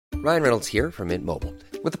Ryan Reynolds here from Mint Mobile.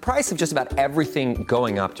 With the price of just about everything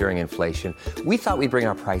going up during inflation, we thought we'd bring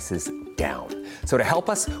our prices down. So to help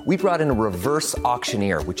us, we brought in a reverse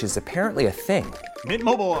auctioneer, which is apparently a thing. Mint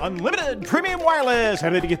Mobile Unlimited Premium Wireless.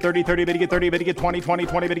 How to get 30, 30, bit to get 30, bit to get 20, 20,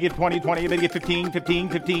 20, bit to get 20, 20, bit to get 15, 15,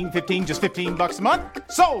 15, 15, just $15 a month?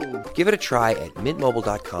 Sold! Give it a try at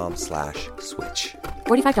mintmobile.com/switch.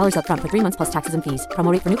 $45 up front for 3 months plus taxes and fees.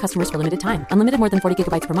 Promo rate for new customers for limited time. Unlimited more than 40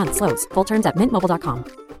 gigabytes per month. Slows full terms at mintmobile.com.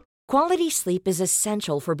 Quality sleep is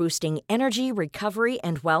essential for boosting energy, recovery,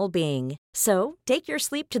 and well-being. So, take your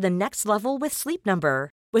sleep to the next level with Sleep Number.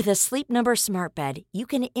 With a Sleep Number smart bed, you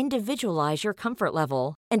can individualize your comfort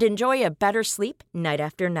level and enjoy a better sleep night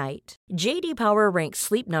after night. J.D. Power ranks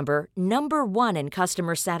Sleep Number number 1 in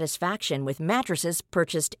customer satisfaction with mattresses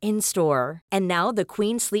purchased in-store. And now the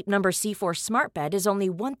Queen Sleep Number C4 smart bed is only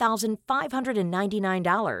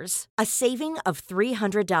 $1,599, a saving of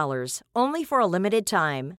 $300, only for a limited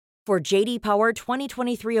time. For J.D. Power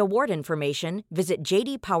 2023 award information, visit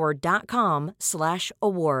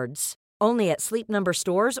jdpower.com/awards. Only at Sleep Number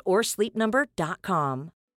stores or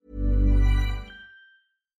sleepnumber.com.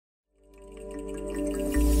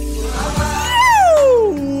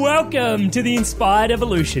 Welcome to the Inspired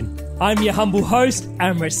Evolution. I'm your humble host,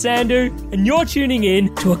 Amrit Sandhu, and you're tuning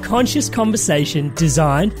in to a conscious conversation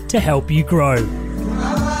designed to help you grow.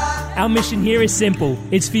 Our mission here is simple.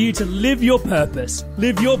 It's for you to live your purpose,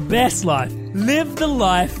 live your best life, live the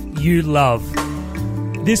life you love.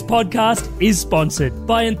 This podcast is sponsored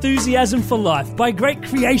by Enthusiasm for Life, by Great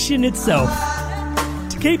Creation itself.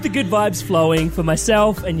 To keep the good vibes flowing for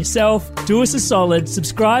myself and yourself, do us a solid,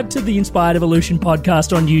 subscribe to the Inspired Evolution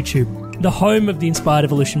podcast on YouTube, the home of the Inspired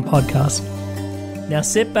Evolution podcast. Now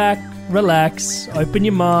sit back, relax, open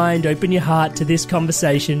your mind, open your heart to this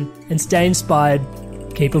conversation, and stay inspired.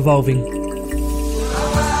 Keep evolving.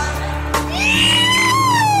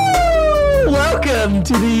 Welcome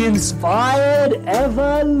to the Inspired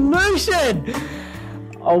Evolution.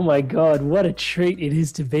 Oh my God, what a treat it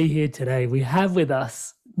is to be here today. We have with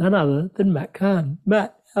us none other than Matt Kahn.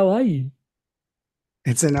 Matt, how are you?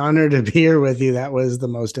 It's an honor to be here with you. That was the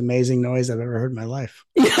most amazing noise I've ever heard in my life.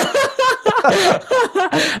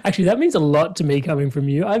 Actually, that means a lot to me coming from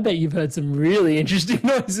you. I bet you've heard some really interesting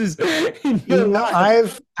noises in your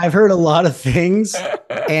life. I've heard a lot of things,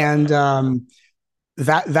 and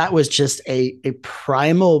that was just a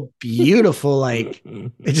primal, beautiful, like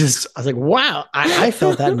it just. I was like, wow, I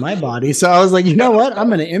felt that in my body. So I was like, you know what? I'm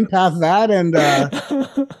going to empath that, and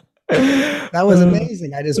that was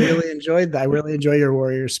amazing. I just really enjoyed that. I really enjoy your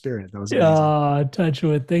warrior spirit. That was amazing. Oh, touch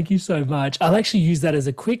wood. Thank you so much. I'll actually use that as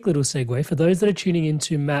a quick little segue for those that are tuning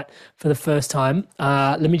into Matt for the first time.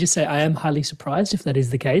 Let me just say I am highly surprised if that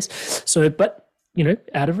is the case. So, but you know,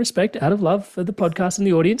 out of respect, out of love for the podcast and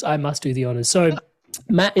the audience, I must do the honors. So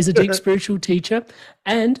Matt is a deep spiritual teacher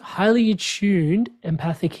and highly attuned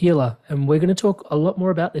empathic healer. And we're going to talk a lot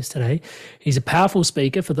more about this today. He's a powerful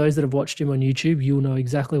speaker. For those that have watched him on YouTube, you'll know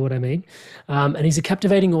exactly what I mean. And he's a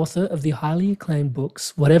captivating author of the highly acclaimed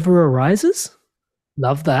books, Whatever Arises.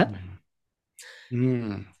 Love that.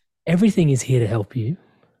 Everything is here to help you.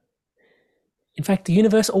 In fact, the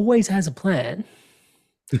universe always has a plan.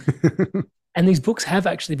 And these books have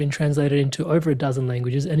actually been translated into over a dozen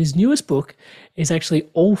languages. And his newest book is actually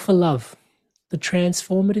All for Love, the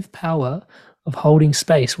transformative power of holding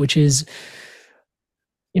space, which is,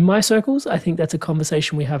 in my circles, I think that's a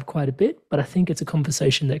conversation we have quite a bit, but I think it's a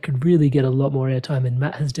conversation that could really get a lot more airtime. And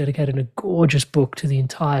Matt has dedicated a gorgeous book to the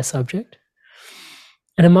entire subject.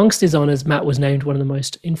 And amongst his honors, Matt was named one of the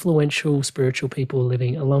most influential spiritual people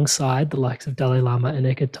living, alongside the likes of Dalai Lama and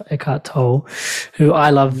Eckhart Tolle, who I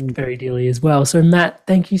love very dearly as well. So Matt,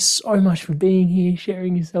 thank you so much for being here,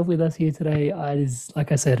 sharing yourself with us here today. It is,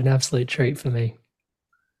 like I said, an absolute treat for me.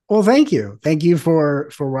 Well, thank you. Thank you for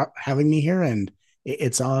having me here. And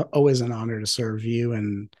it's always an honor to serve you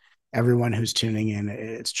and everyone who's tuning in.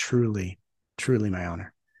 It's truly, truly my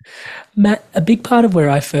honor. Matt, a big part of where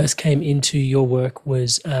I first came into your work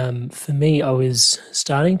was, for me, I was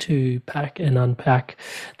starting to pack and unpack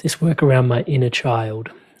this work around my inner child.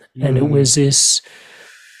 And it was this,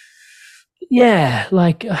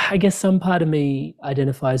 like, I guess some part of me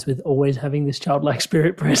identifies with always having this childlike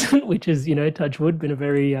spirit present, which is, you know, touch wood, been a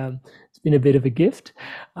very, it's been a bit of a gift.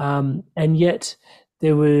 And yet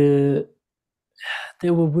there were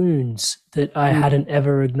wounds that I hadn't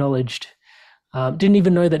ever acknowledged. Didn't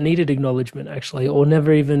even know that needed acknowledgement, actually, or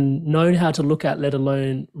never even known how to look at, let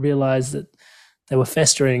alone realize that they were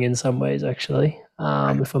festering in some ways, actually,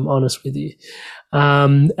 if I'm honest with you.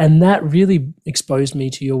 And that really exposed me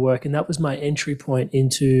to your work. And that was my entry point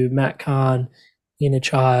into Matt Kahn, inner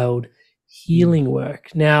child, healing work.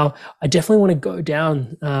 Now, I definitely want to go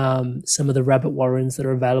down some of the rabbit warrens that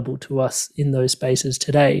are available to us in those spaces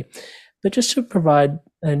today. But just to provide,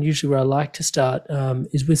 and usually where I like to start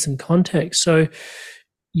is with some context. So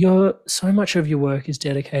so much of your work is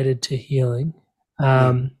dedicated to healing.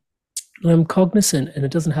 I'm cognizant, and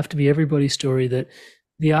it doesn't have to be everybody's story, that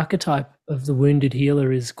the archetype of the wounded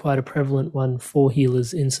healer is quite a prevalent one for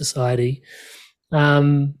healers in society.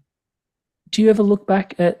 Do you ever look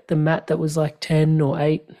back at the Matt that was like 10 or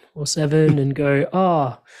 8 or 7 and go,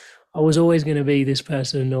 I was always going to be this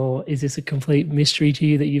person, or is this a complete mystery to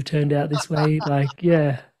you that you've turned out this way? Like,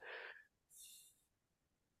 yeah.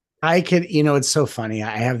 I could, it's so funny.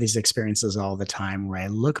 I have these experiences all the time where I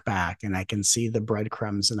look back and I can see the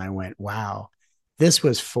breadcrumbs and I went, wow, this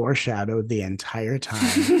was foreshadowed the entire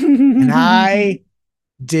time. And I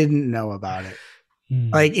didn't know about it.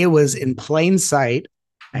 Like, it was in plain sight.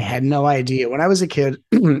 I had no idea. When I was a kid,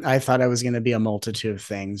 I thought I was going to be a multitude of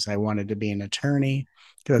things. I wanted to be an attorney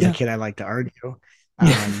because as a kid, I liked to argue. I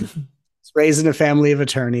was raised in a family of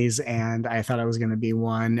attorneys, and I thought I was going to be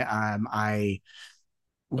one. I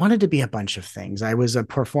wanted to be a bunch of things. I was a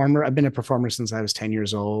performer. I've been a performer since I was 10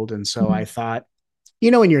 years old. And so I thought,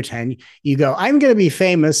 when you're 10, you go, I'm going to be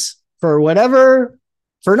famous for whatever,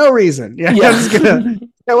 for no reason. I'm just going to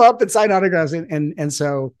go up and sign autographs. And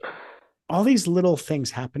so all these little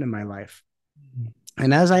things happen in my life.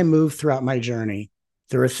 And as I moved throughout my journey,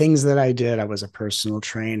 there were things that I did. I was a personal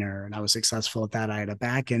trainer and I was successful at that. I had a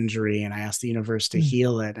back injury and I asked the universe to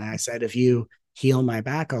heal it. And I said, if you heal my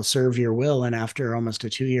back, I'll serve your will. And after almost a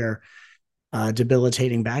 2-year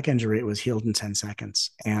debilitating back injury, it was healed in 10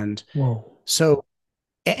 seconds. And so,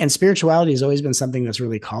 and spirituality has always been something that's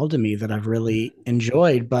really called to me, that I've really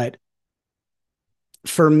enjoyed. But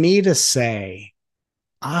for me to say,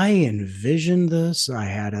 I envisioned this, I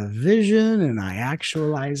had a vision and I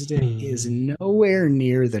actualized it, is nowhere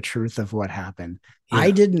near the truth of what happened.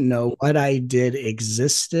 I didn't know what I did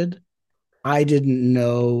existed. I didn't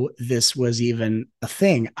know this was even a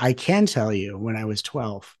thing. I can tell you, when I was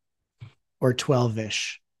 12 or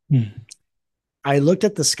 12-ish, I looked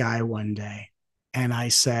at the sky one day and I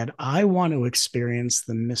said, I want to experience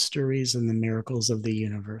the mysteries and the miracles of the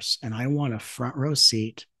universe. And I want a front row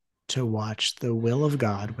seat to watch the will of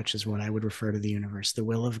God, which is what I would refer to the universe, the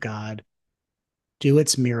will of God, do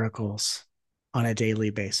its miracles on a daily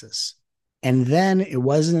basis. And then it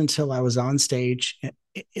wasn't until I was on stage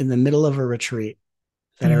in the middle of a retreat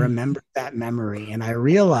that I remembered that memory. And I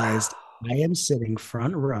realized I am sitting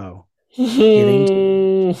front row, getting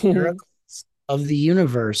to the miracles of the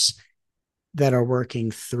universe that are working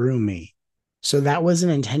through me. So that was an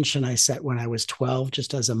intention I set when I was 12,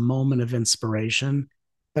 just as a moment of inspiration.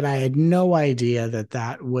 But I had no idea that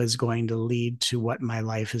that was going to lead to what my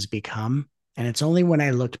life has become. And it's only when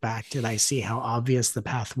I looked back did I see how obvious the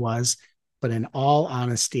path was. But in all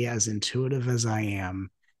honesty, as intuitive as I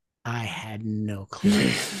am, I had no clue.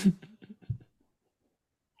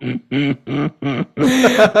 I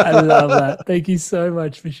love that. Thank you so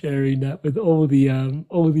much for sharing that with all the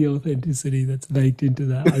authenticity that's baked into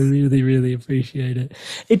that. I really, really appreciate it.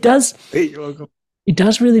 It does. You're welcome. It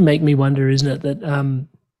does really make me wonder, isn't it, that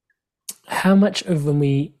how much of when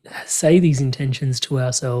we say these intentions to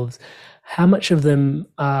ourselves, how much of them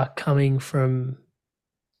are coming from,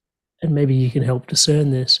 and maybe you can help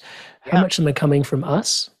discern this, how much of them are coming from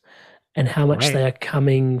us and how much they are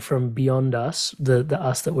coming from beyond us, the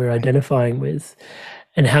us that we're identifying with,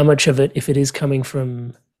 and how much of it, if it is coming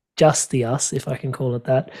from just the us, if I can call it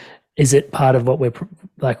that, is it part of what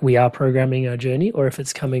we are programming our journey, or if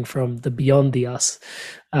it's coming from the beyond the us,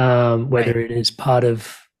 whether it is part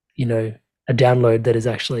of, a download that is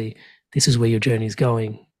actually, this is where your journey is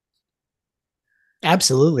going.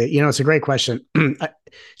 Absolutely. It's a great question.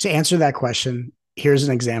 To answer that question, here's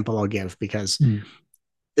an example I'll give, because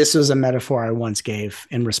this was a metaphor I once gave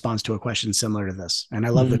in response to a question similar to this. And I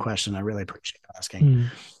love the question. I really appreciate asking.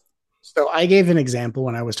 So I gave an example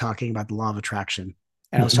when I was talking about the law of attraction.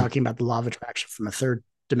 And I was talking about the law of attraction from a third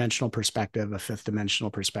dimensional perspective, a fifth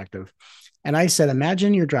dimensional perspective. And I said,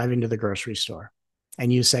 imagine you're driving to the grocery store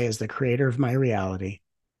and you say, as the creator of my reality,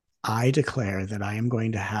 I declare that I am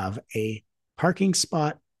going to have a parking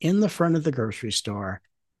spot in the front of the grocery store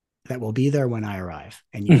that will be there when I arrive.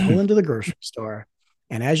 And you pull into the grocery store,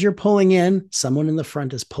 and as you're pulling in, someone in the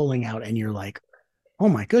front is pulling out, and you're like, oh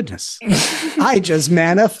my goodness, I just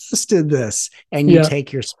manifested this. And you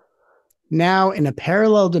take your spot. Now, in a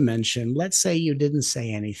parallel dimension, let's say you didn't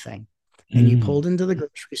say anything and you pulled into the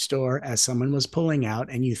grocery store as someone was pulling out,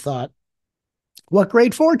 and you thought, what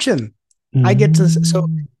great fortune. I get to. So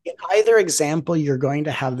in either example, you're going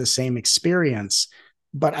to have the same experience,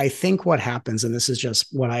 But I think what happens, and this is just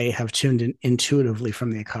what I have tuned in intuitively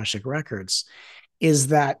from the Akashic records, is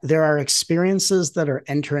that there are experiences that are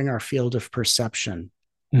entering our field of perception.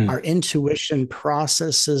 Our intuition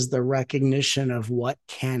processes the recognition of what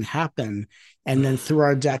can happen. And then through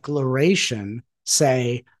our declaration,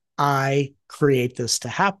 say, I create this to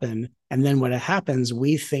happen. And then when it happens,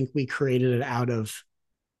 we think we created it out of,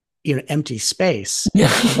 empty space.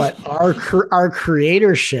 But our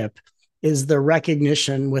creatorship is the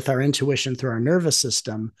recognition with our intuition through our nervous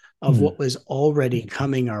system of what was already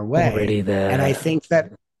coming our way. Already there. And I think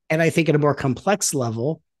at a more complex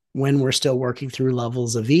level, when we're still working through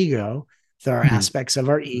levels of ego, there are aspects of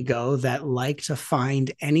our ego that like to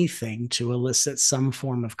find anything to elicit some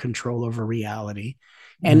form of control over reality.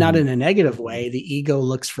 And not in a negative way. The ego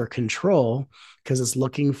looks for control because it's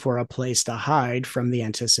looking for a place to hide from the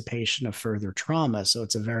anticipation of further trauma. So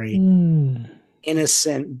it's a very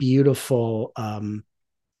innocent, beautiful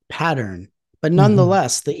pattern. But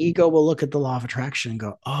nonetheless, the ego will look at the law of attraction and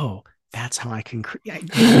go, oh, that's how I can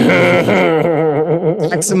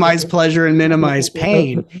maximize pleasure and minimize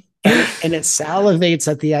pain. And it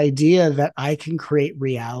salivates at the idea that I can create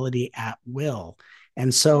reality at will.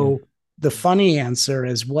 And so the funny answer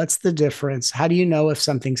is, what's the difference? How do you know if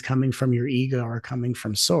something's coming from your ego or coming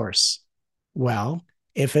from source? Well,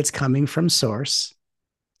 if it's coming from source,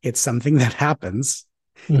 it's something that happens.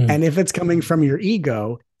 And if it's coming from your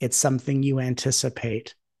ego, it's something you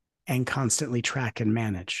anticipate and constantly track and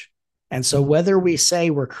manage. And so whether we say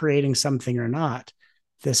we're creating something or not,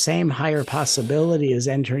 the same higher possibility is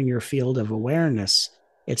entering your field of awareness.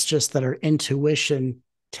 It's just that our intuition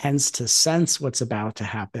tends to sense what's about to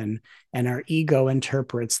happen, and our ego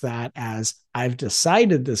interprets that as, I've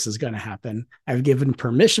decided this is going to happen. I've given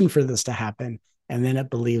permission for this to happen. And then it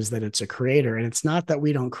believes that it's a creator. And it's not that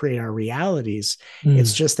we don't create our realities.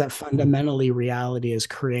 It's just that fundamentally reality is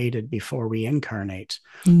created before we incarnate,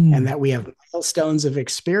 and that we have milestones of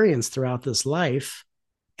experience throughout this life,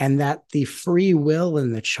 and that the free will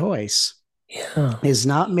and the choice is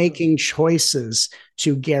not making choices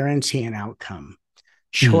to guarantee an outcome.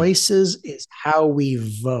 Choices is how we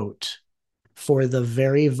vote for the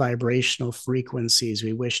very vibrational frequencies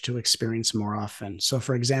we wish to experience more often. So,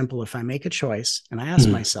 for example, if I make a choice and I ask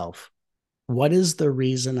myself, what is the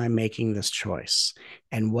reason I'm making this choice?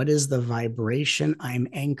 And what is the vibration I'm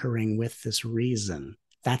anchoring with this reason?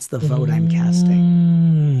 That's the vote I'm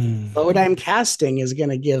casting. Vote I'm casting is going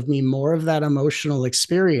to give me more of that emotional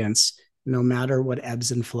experience, no matter what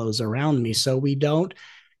ebbs and flows around me. So we don't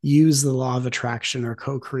use the law of attraction or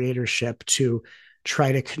co-creatorship to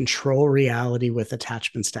try to control reality with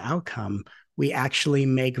attachments to outcome. We actually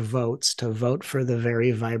make votes to vote for the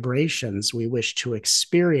very vibrations we wish to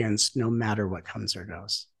experience, no matter what comes or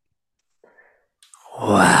goes.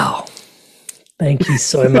 Wow. Thank you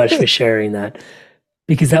so much for sharing that.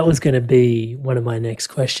 Because that was going to be one of my next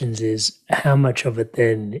questions, is how much of it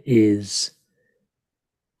then is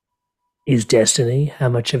destiny? How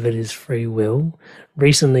much of it is free will?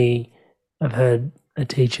 Recently, I've heard a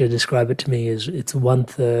teacher describe it to me as it's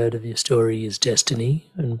 1/3 of your story is destiny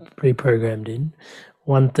and pre-programmed in.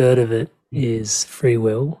 1/3 of it is free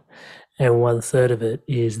will, and 1/3 of it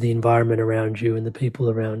is the environment around you and the people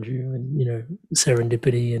around you, and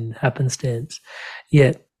serendipity and happenstance.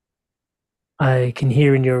 Yet I can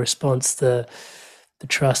hear in your response the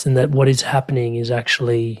trust in that what is happening is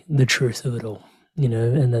actually the truth of it all,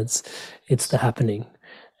 and it's the happening.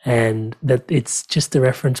 And that it's just the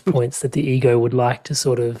reference points that the ego would like to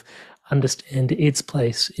sort of understand its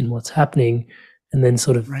place in what's happening, and then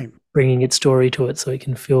sort of bringing its story to it so it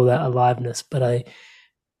can feel that aliveness. But I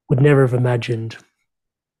would never have imagined,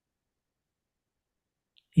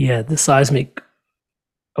 the seismic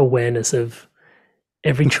awareness of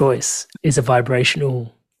every choice is a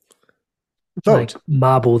vibrational vote,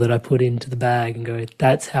 marble that I put into the bag and go,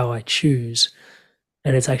 that's how I choose.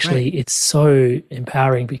 And it's actually, it's so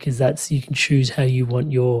empowering, because you can choose how you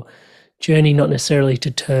want your journey not necessarily to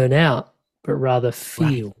turn out, but rather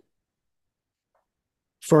feel.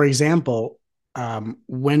 For example,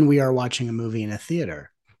 when we are watching a movie in a theater,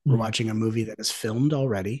 we're watching a movie that is filmed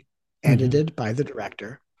already, edited by the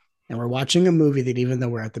director, and we're watching a movie that, even though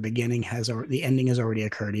we're at the beginning, the ending has already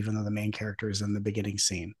occurred, even though the main character is in the beginning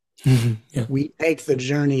scene. We take the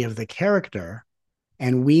journey of the character,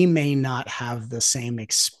 and we may not have the same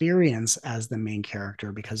experience as the main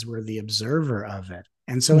character because we're the observer of it.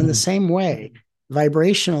 And so in the same way,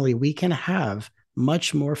 vibrationally, we can have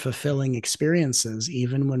much more fulfilling experiences,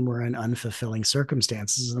 even when we're in unfulfilling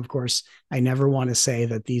circumstances. And of course, I never want to say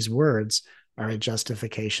that these words are a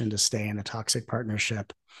justification to stay in a toxic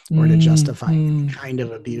partnership or to justify any kind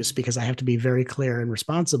of abuse, because I have to be very clear and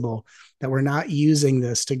responsible that we're not using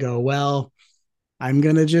this to go, well, I'm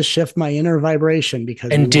going to just shift my inner vibration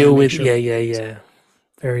because and deal with,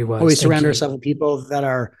 very wise. We surround ourselves with people that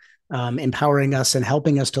are empowering us and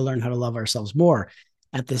helping us to learn how to love ourselves more.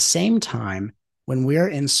 At the same time, when we're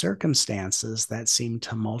in circumstances that seem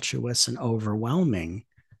tumultuous and overwhelming,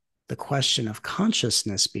 the question of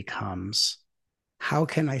consciousness becomes, how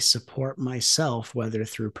can I support myself, whether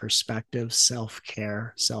through perspective,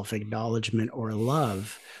 self-care, self-acknowledgement, or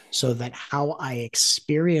love, so that how I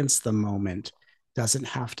experience the moment doesn't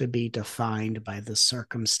have to be defined by the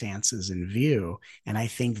circumstances in view? And I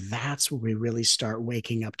think that's where we really start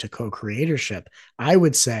waking up to co-creatorship. I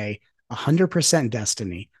would say 100%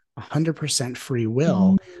 destiny, 100% free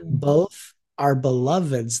will. Both are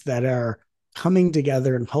beloveds that are coming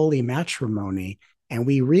together in holy matrimony. And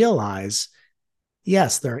we realize,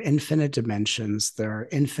 yes, there are infinite dimensions. There are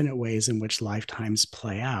infinite ways in which lifetimes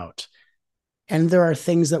play out. And there are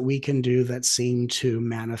things that we can do that seem to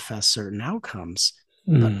manifest certain outcomes.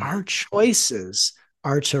 But our choices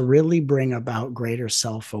are to really bring about greater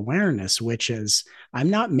self-awareness, which is, I'm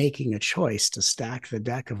not making a choice to stack the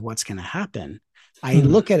deck of what's going to happen. I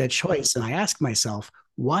look at a choice and I ask myself,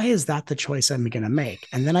 why is that the choice I'm going to make?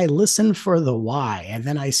 And then I listen for the why. And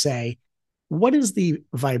then I say, what is the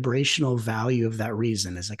vibrational value of that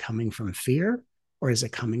reason? Is it coming from fear, or is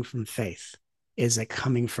it coming from faith? Is it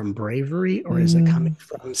coming from bravery, or is it coming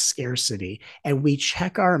from scarcity? And we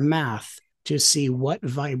check our math to see what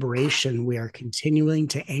vibration we are continuing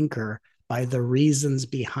to anchor by the reasons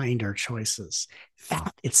behind our choices.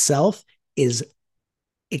 That itself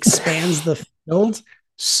expands the field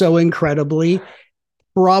so incredibly.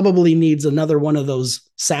 Probably needs another one of those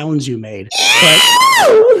sounds you made. But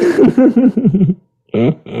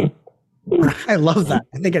I love that.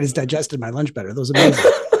 I think I just digested my lunch better. That was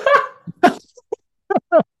amazing.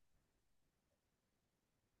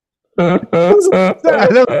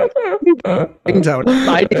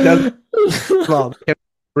 Ringtone.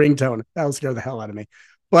 Ringtone. That'll scare the hell out of me.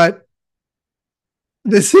 But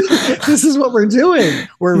this is what we're doing.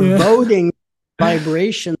 We're voting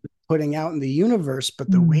vibration, putting out in the universe. But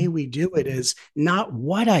the way we do it is not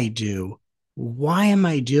what I do. Why am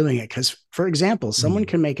I doing it? Because, for example, someone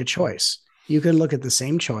can make a choice. You can look at the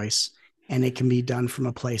same choice, and it can be done from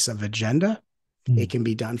a place of agenda. It can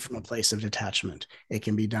be done from a place of detachment. It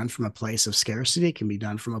can be done from a place of scarcity. It can be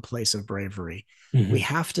done from a place of bravery. We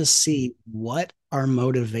have to see what our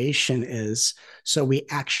motivation is, so we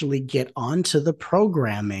actually get onto the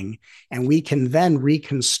programming, and we can then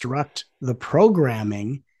reconstruct the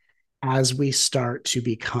programming as we start to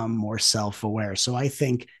become more self-aware. So I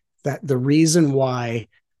think that the reason why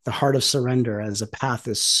the Heart of Surrender as a path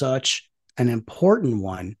is such an important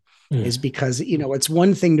one is because, it's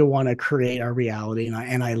one thing to want to create our reality.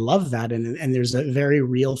 And I love that. And there's a very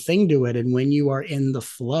real thing to it. And when you are in the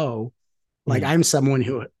flow, like I'm someone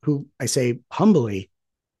who I say humbly,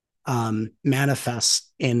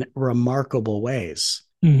 manifests in remarkable ways.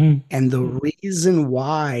 And the reason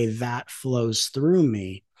why that flows through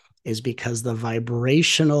me is because the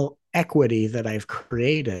vibrational equity that I've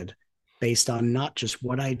created based on not just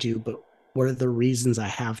what I do, but what are the reasons I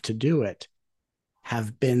have to do it,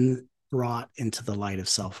 have been brought into the light of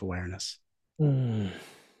self-awareness. I'm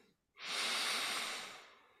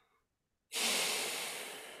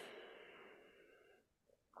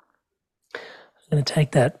going to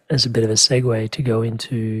take that as a bit of a segue to go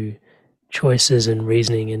into choices and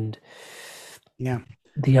reasoning and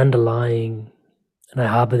the underlying, and I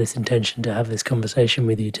harbor this intention to have this conversation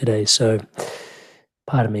with you today. So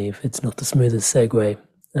pardon me if it's not the smoothest segue,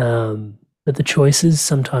 but the choices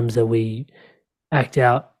sometimes that we act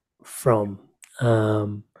out from,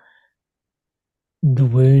 the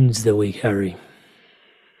wounds that we carry.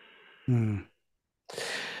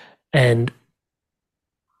 And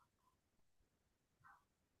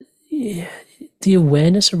the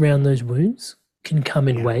awareness around those wounds can come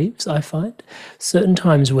in waves, I find. Certain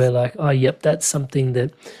times we're like, oh, yep, that's something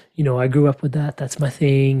that, I grew up with that. That's my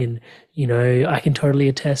thing. And, I can totally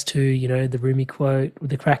attest to, the Rumi quote,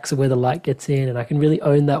 the cracks are where the light gets in, and I can really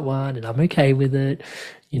own that one and I'm okay with it,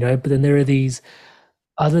 but then there are these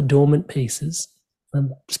other dormant pieces.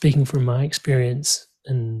 I'm speaking from my experience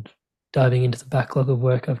and diving into the backlog of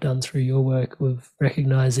work I've done through your work of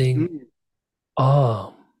recognizing,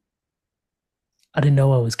 I didn't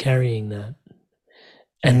know I was carrying that.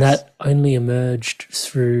 And that only emerged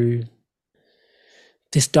through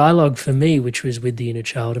this dialogue for me, which was with the inner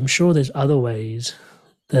child. I'm sure there's other ways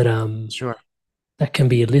that that can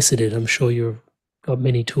be elicited. I'm sure you're got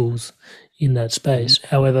many tools in that space.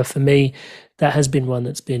 However, for me, that has been one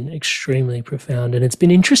that's been extremely profound. And it's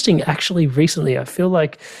been interesting actually recently. I feel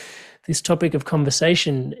like this topic of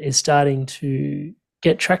conversation is starting to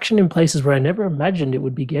get traction in places where I never imagined it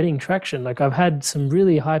would be getting traction. Like I've had some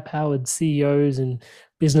really high-powered CEOs and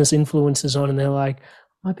business influencers on, and they're like,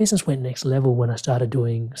 my business went next level when I started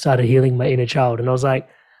healing my inner child. And I was like,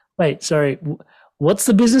 wait, sorry, what's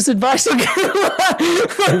the business advice you're giving?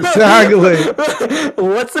 Exactly.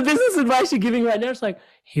 What's the business advice you're giving right now? It's like,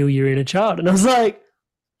 heal your inner child. And I was like,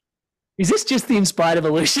 is this just the inspired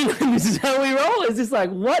evolution? This is how we roll? Is this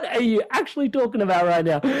like, what are you actually talking about right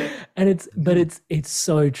now? And it's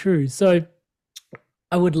so true. So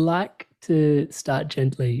I would like to start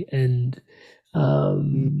gently and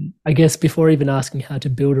I guess before even asking how to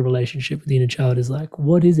build a relationship with the inner child is like,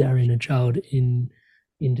 what is our inner child in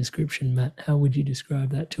description, Matt? How would you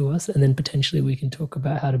describe that to us? And then potentially we can talk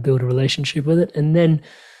about how to build a relationship with it, and then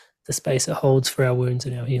the space it holds for our wounds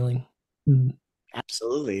and our healing.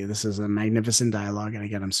 Absolutely. This is a magnificent dialogue. And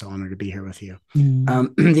again, I'm so honored to be here with you.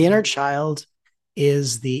 The inner child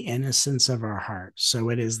is the innocence of our heart. So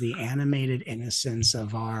it is the animated innocence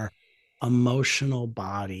of our emotional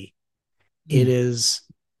body. It is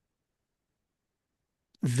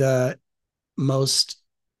the most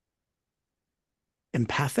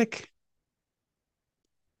empathic,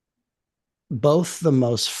 both the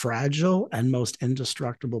most fragile and most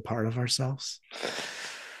indestructible part of ourselves.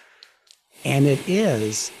 And it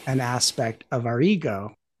is an aspect of our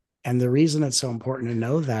ego. And the reason it's so important to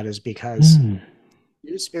know that is because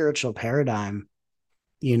new spiritual paradigm,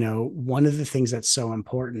 you know, one of the things that's so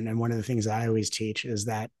important, and one of the things I always teach, is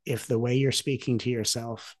that if the way you're speaking to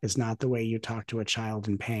yourself is not the way you talk to a child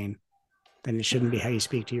in pain, then it shouldn't be how you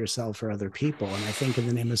speak to yourself or other people. And I think in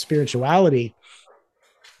the name of spirituality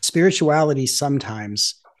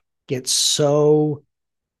sometimes gets so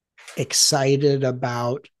excited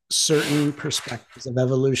about certain perspectives of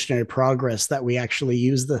evolutionary progress that we actually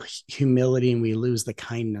use the humility and we lose the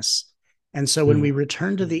kindness. And so when we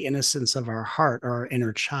return to the innocence of our heart or our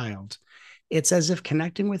inner child, it's as if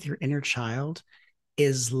connecting with your inner child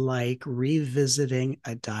is like revisiting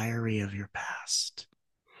a diary of your past,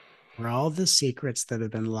 where all the secrets that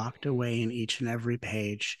have been locked away in each and every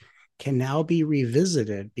page can now be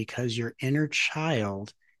revisited because your inner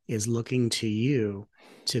child is looking to you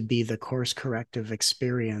to be the course corrective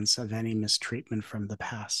experience of any mistreatment from the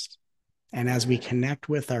past. And as we connect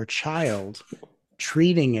with our child,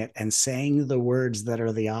 treating it and saying the words that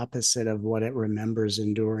are the opposite of what it remembers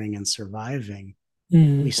enduring and surviving,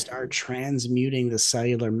 we start transmuting the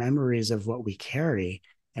cellular memories of what we carry.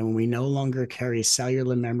 And when we no longer carry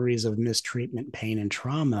cellular memories of mistreatment, pain, and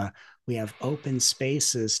trauma, we have open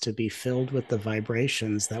spaces to be filled with the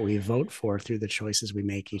vibrations that we vote for through the choices we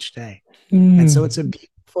make each day. And so it's a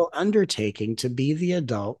beautiful undertaking to be the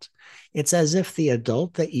adult. It's as if the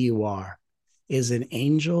adult that you are is an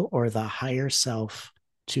angel or the higher self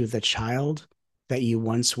to the child that you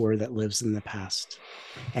once were that lives in the past.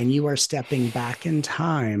 And you are stepping back in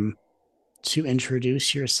time to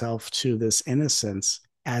introduce yourself to this innocence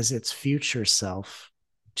as its future self,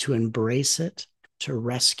 to embrace it, to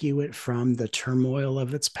rescue it from the turmoil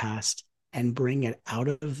of its past, and bring it out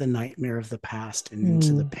of the nightmare of the past and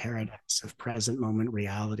into the paradise of present moment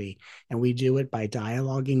reality. And we do it by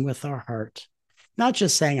dialoguing with our heart, not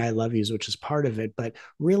just saying I love yous, which is part of it, but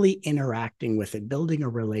really interacting with it, building a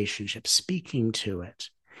relationship, speaking to it.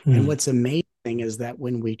 And what's amazing is that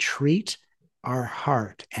when we treat our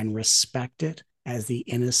heart and respect it as the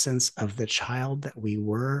innocence of the child that we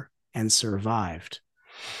were and survived,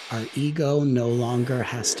 our ego no longer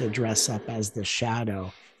has to dress up as the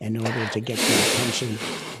shadow in order to get the attention.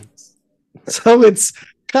 So it's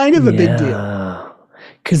kind of a big deal.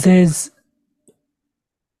 Because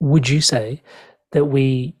would you say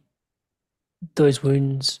that those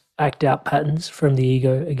wounds act out patterns from the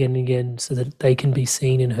ego again and again so that they can be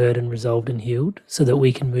seen and heard and resolved and healed so that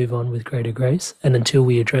we can move on with greater grace? And until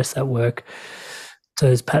we address that work,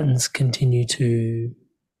 those patterns continue to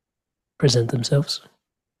present themselves?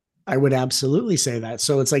 I would absolutely say that.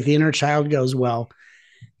 So it's like the inner child goes, well,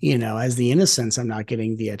 you know, as the innocence, I'm not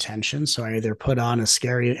getting the attention. So I either put on a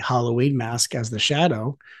scary Halloween mask as the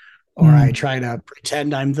shadow, or I try to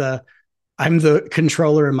pretend I'm the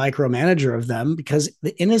controller and micromanager of them, because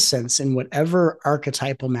the innocence in whatever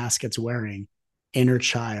archetypal mask it's wearing, inner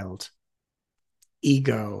child,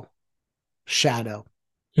 ego, shadow,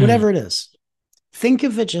 whatever it is, think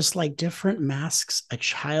of it just like different masks a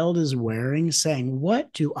child is wearing, saying,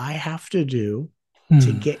 what do I have to do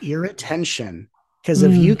to get your attention? Because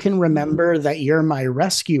if you can remember that you're my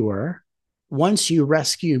rescuer, once you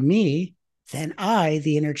rescue me, then I,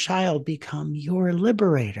 the inner child, become your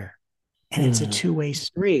liberator. And it's a two-way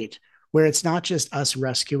street where it's not just us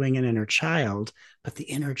rescuing an inner child, but the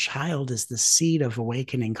inner child is the seed of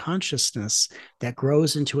awakening consciousness that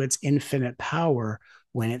grows into its infinite power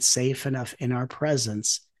when it's safe enough in our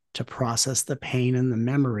presence to process the pain and the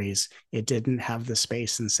memories it didn't have the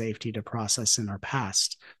space and safety to process in our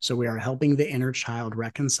past. So we are helping the inner child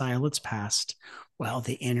reconcile its past, while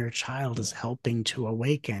the inner child is helping to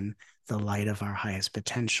awaken the light of our highest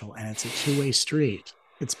potential. And it's a two-way street.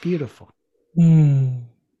 It's beautiful.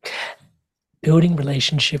 Building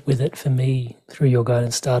relationship with it for me through your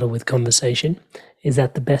guidance started with conversation. Is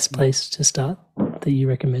that the best place to start that you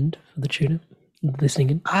recommend for the tuner listening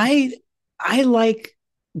in? I like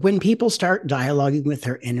when people start dialoguing with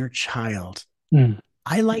their inner child.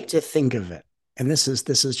 I like to think of it, and this is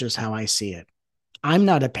just how I see it. I'm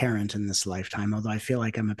not a parent in this lifetime, although I feel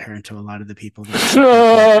like I'm a parent to a lot of the people.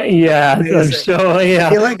 Yeah, I'm sure. Yeah,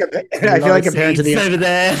 I feel like a parent to the over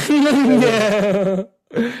there.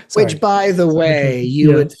 Which, by the way,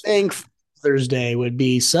 you would think Thursday would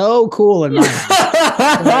be so cool in my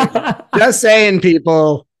house. Just saying,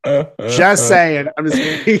 people. Just saying. I'm just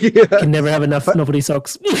kidding. Can never have enough novelty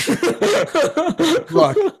socks.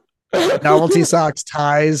 Look, novelty socks,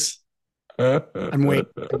 ties. I'm waiting.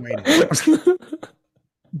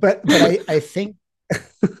 But I think.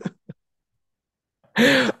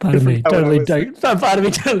 Part of me totally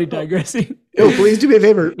digressing. No, please do me a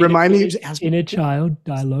favor. Remind me. Inner child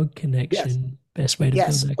dialogue connection. Yes. Best way to build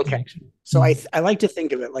that connection. So I like to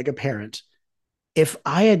think of it like a parent. If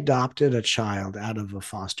I adopted a child out of a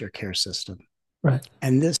foster care system, right,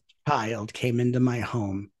 and this child came into my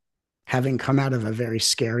home, having come out of a very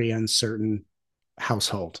scary, uncertain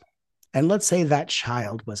household, and let's say that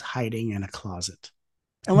child was hiding in a closet,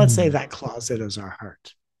 and let's say that closet is our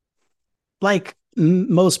heart. Like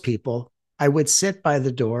most people, I would sit by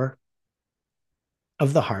the door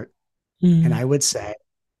of the heart, and I would say,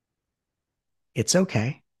 it's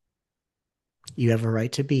okay. You have a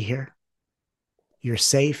right to be here. You're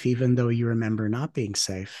safe, even though you remember not being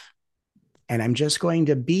safe. And I'm just going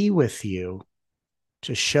to be with you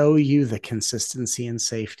to show you the consistency and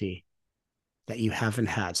safety that you haven't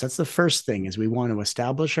had. So that's the first thing, is we want to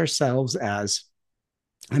establish ourselves as,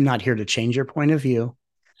 I'm not here to change your point of view.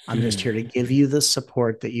 I'm just here to give you the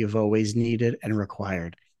support that you've always needed and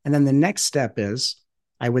required. And then the next step is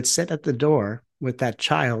I would sit at the door with that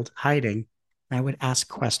child hiding, and I would ask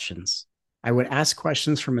questions. I would ask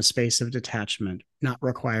questions from a space of detachment, not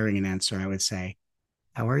requiring an answer. I would say,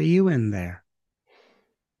 how are you in there?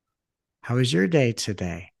 How was your day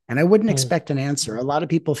today? And I wouldn't expect an answer. A lot of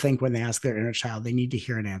people think when they ask their inner child, they need to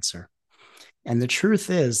hear an answer. And the truth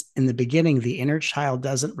is, in the beginning, the inner child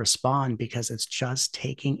doesn't respond because it's just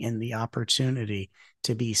taking in the opportunity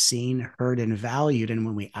to be seen, heard, and valued. And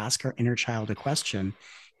when we ask our inner child a question,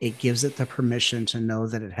 it gives it the permission to know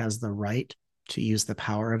that it has the right to use the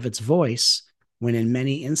power of its voice, when in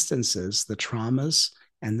many instances, the traumas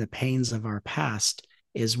and the pains of our past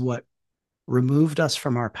is what removed us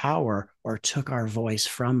from our power or took our voice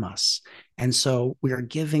from us. And so we are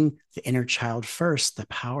giving the inner child first the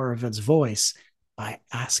power of its voice by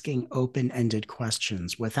asking open-ended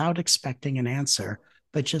questions without expecting an answer,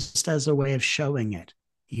 but just as a way of showing it.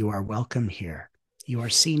 You are welcome here. You are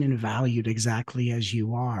seen and valued exactly as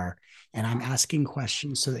you are. And I'm asking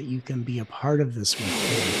questions so that you can be a part of this with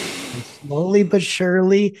me. And slowly but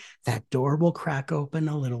surely, that door will crack open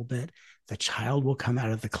a little bit. The child will come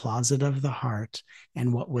out of the closet of the heart.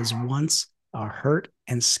 And what was once a hurt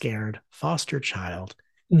and scared foster child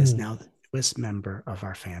is now the newest member of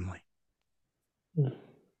our family.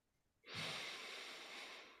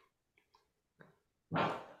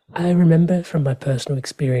 I remember from my personal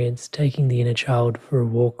experience taking the inner child for a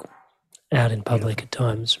walk out in public at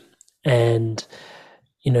times. And,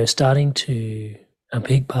 starting to, a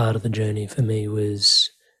big part of the journey for me was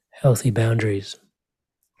healthy boundaries.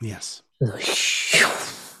 Yes.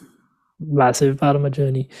 Massive part of my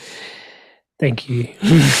journey. Thank you,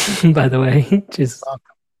 by the way. Just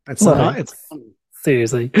it's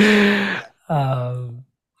seriously.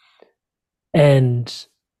 And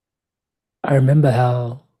I remember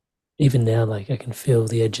how, even now, I can feel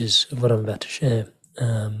the edges of what I'm about to share.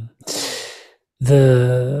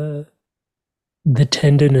 The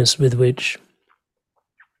tenderness with which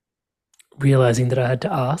realizing that I had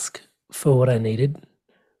to ask for what I needed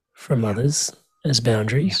from others as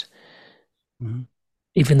boundaries,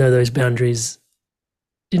 even though those boundaries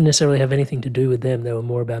didn't necessarily have anything to do with them. They were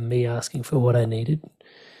more about me asking for what I needed.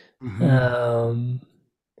 And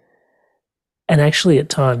actually, at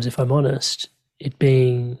times, if I'm honest, it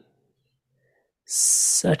being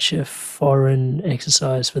such a foreign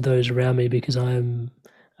exercise for those around me because I'm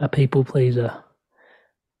a people pleaser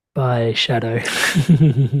by shadow,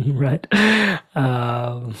 right?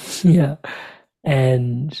 Yeah.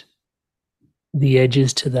 And the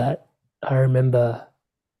edges to that, I remember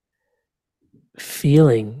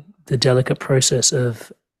feeling the delicate process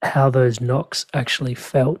of how those knocks actually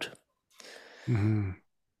felt, Mm-hmm.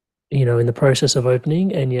 in the process of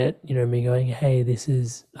opening. And yet, me going, hey,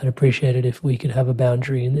 I'd appreciate it if we could have a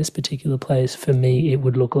boundary in this particular place. For me, it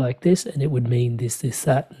would look like this, and it would mean this,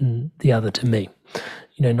 that, and the other to me,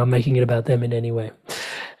 not making it about them in any way.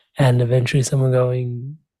 And eventually someone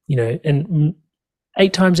going, and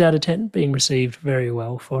 8 times out of 10 being received very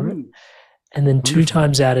well for it. And then 2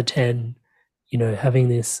 times out of 10, having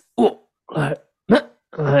this, and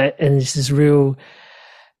it's this real,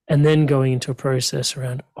 and then going into a process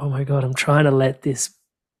around, oh my God, I'm trying to let this,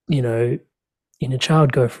 inner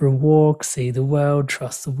child go for a walk, see the world,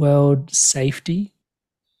 trust the world, safety.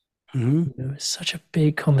 Mm-hmm. Such a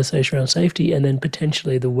big conversation around safety, and then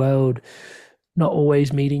potentially the world not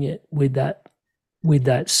always meeting it with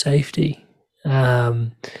that safety.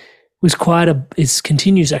 Was it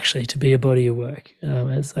continues actually to be a body of work,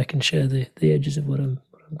 as I can share the edges of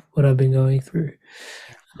what I've been going through.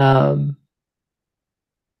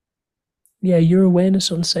 Your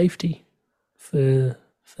awareness on safety for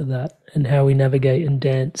that, and how we navigate and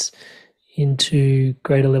dance into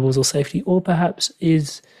greater levels of safety, or perhaps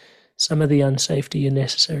is some of the unsafety a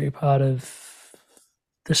necessary part of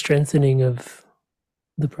the strengthening of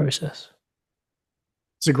the process?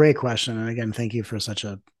 It's a great question. And again, thank you for such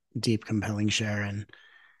a deep, compelling share. And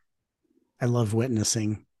I love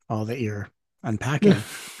witnessing all that you're unpacking.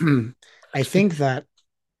 I think that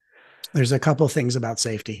there's a couple things about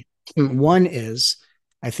safety. One is,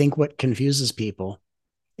 I think what confuses people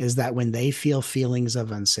is that when they feel feelings of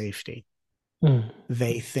unsafety,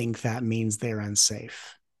 they think that means they're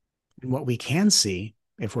unsafe. And what we can see,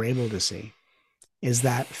 if we're able to see, is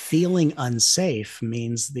that feeling unsafe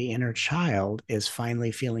means the inner child is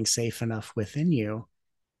finally feeling safe enough within you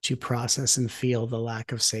to process and feel the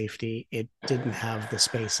lack of safety it didn't have the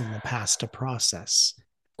space in the past to process.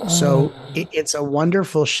 So it's a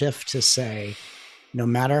wonderful shift to say, no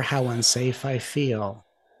matter how unsafe I feel,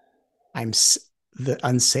 the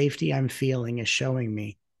unsafety I'm feeling is showing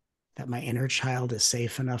me that my inner child is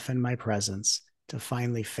safe enough in my presence to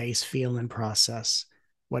finally face, feel, and process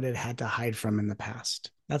what it had to hide from in the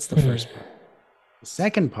past. That's the first part. The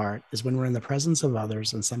second part is when we're in the presence of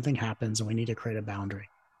others and something happens and we need to create a boundary.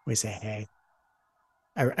 We say, hey,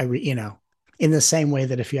 in the same way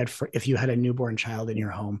that if you had a newborn child in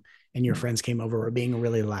your home and your friends came over or being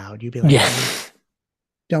really loud, you'd be like, hey,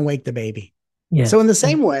 don't wake the baby. Yeah. So in the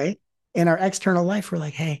same way, in our external life, we're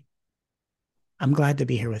like, hey, I'm glad to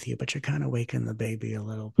be here with you, but you're kind of waking the baby a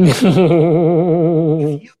little bit.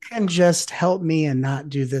 If you can just help me and not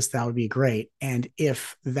do this, that would be great. And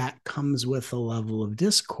if that comes with a level of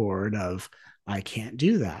discord of, I can't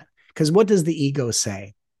do that. Because what does the ego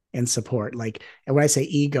say in support? Like, and when I say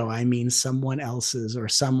ego, I mean someone else's or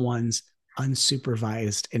someone's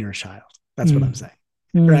unsupervised inner child. That's what I'm saying,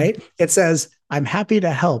 right? It says, I'm happy to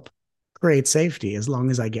help create safety as long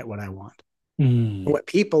as I get what I want. What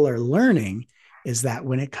people are learning is that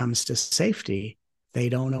when it comes to safety, they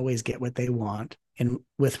don't always get what they want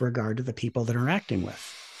with regard to the people that are interacting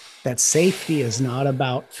with. That safety is not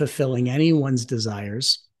about fulfilling anyone's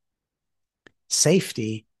desires.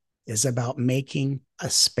 Safety is about making a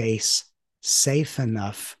space safe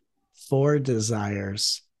enough for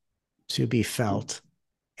desires to be felt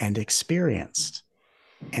and experienced.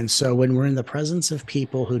 And so when we're in the presence of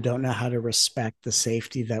people who don't know how to respect the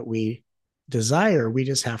safety that we desire, we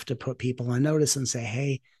just have to put people on notice and say,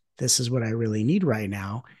 hey, this is what I really need right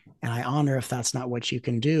now. And I honor if that's not what you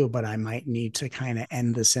can do, but I might need to kind of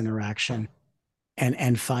end this interaction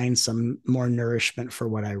and find some more nourishment for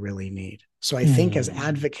what I really need. So I think as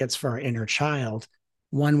advocates for our inner child,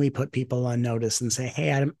 one, we put people on notice and say,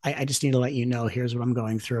 hey, I just need to let you know, here's what I'm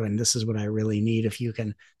going through. And this is what I really need. If you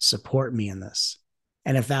can support me in this.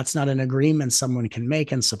 And if that's not an agreement someone can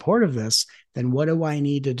make in support of this, then what do I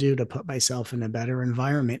need to do to put myself in a better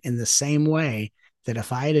environment in the same way that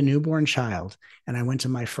if I had a newborn child and I went to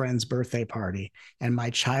my friend's birthday party and my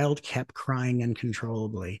child kept crying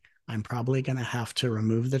uncontrollably, I'm probably going to have to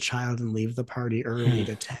remove the child and leave the party early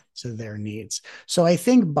to tend to their needs. So I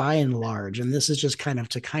think by and large, and this is just kind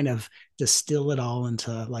of distill it all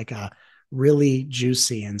into like a really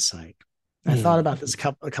juicy insight. I thought about this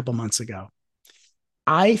a couple months ago.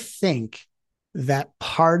 I think that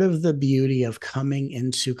part of the beauty of coming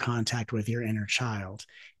into contact with your inner child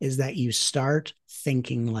is that you start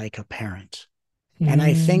thinking like a parent. And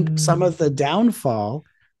I think some of the downfall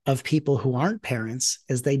of people who aren't parents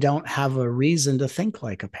is they don't have a reason to think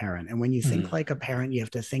like a parent. And when you think like a parent, you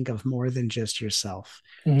have to think of more than just yourself.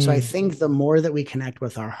 So I think the more that we connect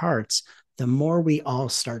with our hearts, the more we all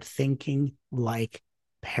start thinking like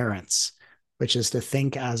parents, which is to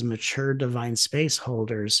think as mature divine space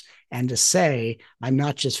holders and to say, I'm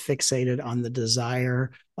not just fixated on the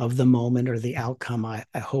desire of the moment or the outcome I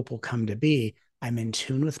hope will come to be. I'm in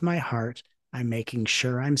tune with my heart. I'm making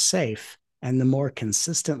sure I'm safe. And the more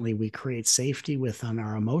consistently we create safety within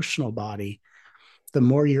our emotional body, the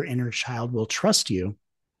more your inner child will trust you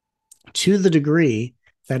to the degree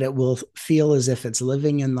that it will feel as if it's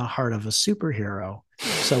living in the heart of a superhero.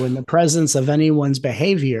 So in the presence of anyone's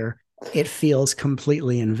behavior, it feels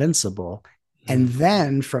completely invincible. And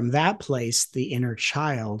then from that place, the inner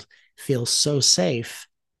child feels so safe.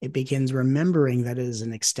 It begins remembering that it is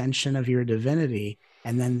an extension of your divinity.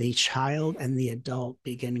 And then the child and the adult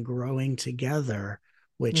begin growing together,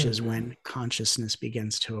 which is when consciousness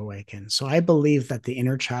begins to awaken. So I believe that the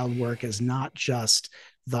inner child work is not just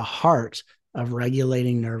the heart of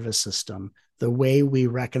regulating nervous system, the way we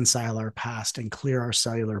reconcile our past and clear our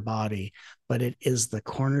cellular body, but it is the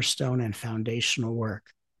cornerstone and foundational work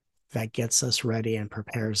that gets us ready and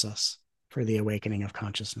prepares us for the awakening of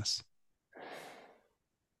consciousness.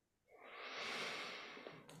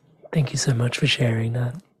 Thank you so much for sharing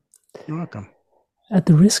that. You're welcome. At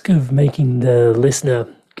the risk of making the listener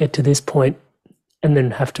get to this point and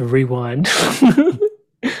then have to rewind the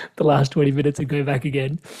last 20 minutes and go back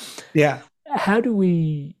again. Yeah. How do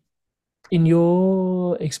we, in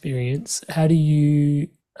your experience, how do you,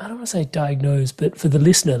 I don't want to say diagnose, but for the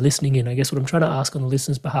listener listening in, I guess what I'm trying to ask on the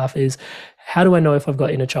listener's behalf is, how do I know if I've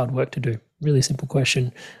got inner child work to do? Really simple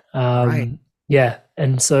question. Right. Yeah.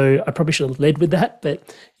 And so I probably should have led with that,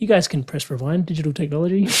 but you guys can press rewind, digital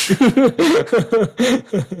technology.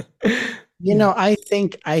 You know, I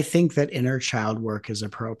think that inner child work is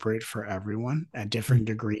appropriate for everyone at different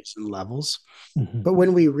degrees and levels. But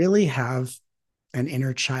when we really have an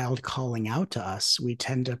inner child calling out to us, we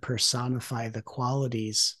tend to personify the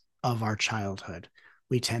qualities of our childhood.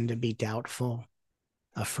 We tend to be doubtful,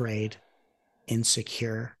 afraid,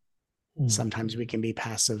 insecure. Sometimes we can be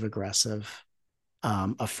passive aggressive,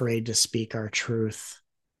 afraid to speak our truth,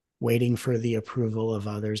 waiting for the approval of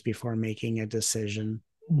others before making a decision,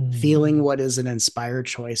 feeling what is an inspired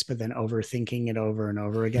choice, but then overthinking it over and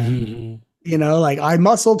over again. You know, like I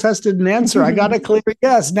muscle tested an answer. I got a clear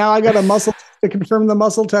yes. Now I got a muscle test to confirm the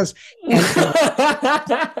muscle test.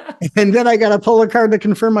 And then I got to pull a card to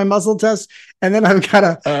confirm my muscle test. And then I've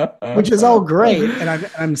got to, which is all great. And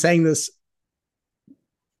I'm saying this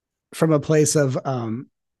from a place of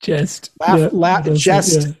just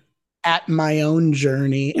at my own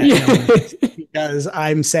journey because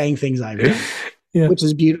I'm saying things I've done, which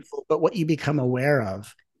is beautiful. But what you become aware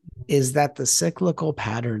of is that the cyclical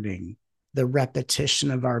patterning, the repetition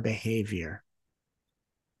of our behavior,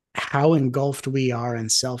 how engulfed we are in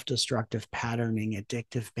self-destructive patterning,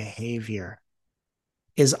 addictive behavior,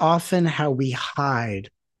 is often how we hide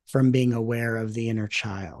from being aware of the inner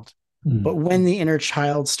child. But when the inner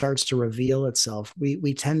child starts to reveal itself,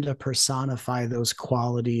 we tend to personify those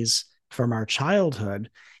qualities from our childhood,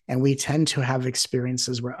 and we tend to have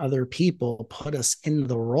experiences where other people put us in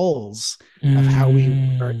the roles of how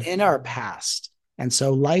we were in our past. And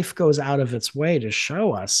so life goes out of its way to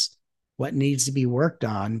show us what needs to be worked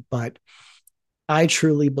on. But I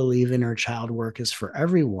truly believe inner child work is for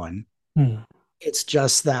everyone. It's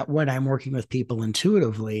just that when I'm working with people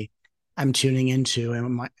intuitively, I'm tuning into,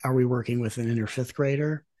 are we working with an inner fifth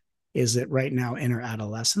grader? Is it right now inner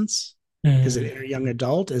adolescence? Is it inner young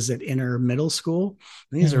adult? Is it inner middle school?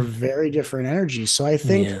 These are very different energies. So I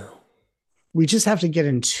think we just have to get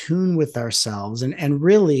in tune with ourselves and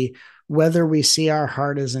really, whether we see our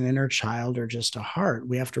heart as an inner child or just a heart,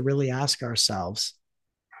 we have to really ask ourselves,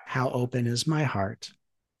 how open is my heart?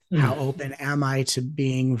 How open am I to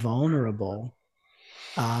being vulnerable?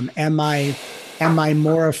 Am I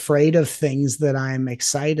more afraid of things that I'm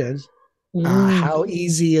excited? How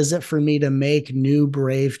easy is it for me to make new,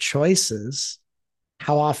 brave choices?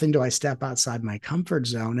 How often do I step outside my comfort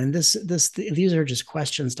zone? And these are just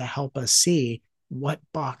questions to help us see, what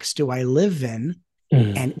box do I live in?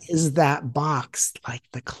 And is that box like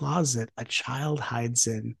the closet a child hides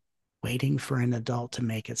in, waiting for an adult to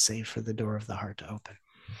make it safe for the door of the heart to open?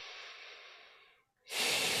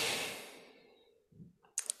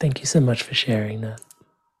 Thank you so much for sharing that.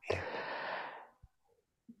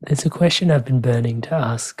 There's a question I've been burning to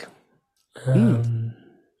ask. And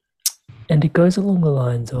it goes along the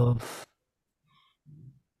lines of,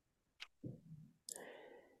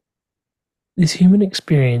 this human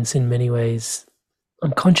experience, in many ways,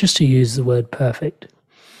 I'm conscious to use the word perfect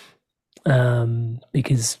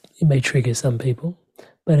because it may trigger some people,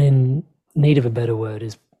 but in need of a better word,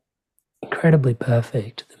 is incredibly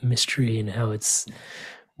perfect. The mystery and how it's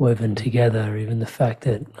woven together, even the fact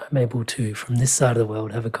that I'm able to, from this side of the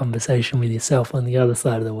world, have a conversation with yourself on the other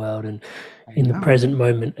side of the world, and in the present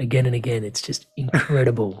moment again and again. It's just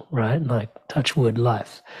incredible, right? Like touch wood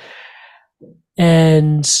life.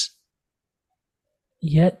 And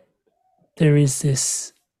yet there is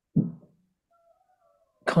this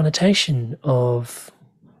connotation of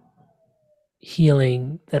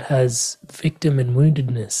healing that has victim and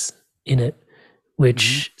woundedness in it,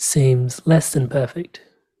 which seems less than perfect.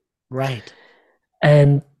 Right.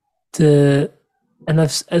 And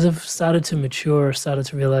as I've started to mature, I've started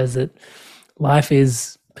to realize that life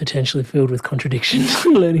is potentially filled with contradictions.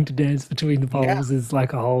 Learning to dance between the poles is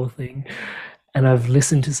like a whole thing. And I've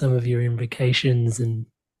listened to some of your invocations, and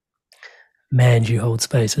man, you hold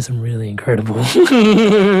space for some really incredible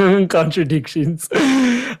contradictions.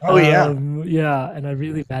 Oh, yeah. Yeah. And I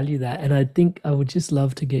really value that. And I think I would just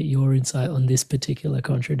love to get your insight on this particular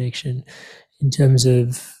contradiction in terms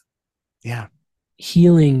of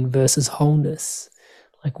healing versus wholeness.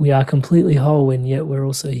 Like, we are completely whole and yet we're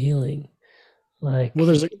also healing. Like, well,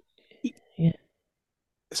 there's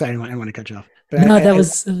sorry, I didn't want to cut you off. But no,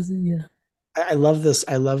 I love this.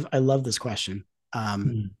 I love this question.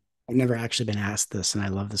 I've never actually been asked this, and I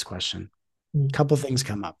love this question. A couple things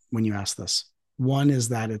come up when you ask this. One is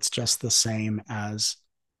that it's just the same as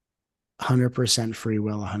 100% free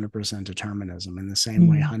will, 100% determinism, in the same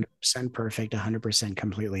way, 100% perfect, 100%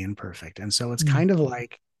 completely imperfect. And so it's kind of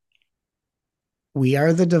like we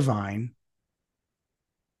are the divine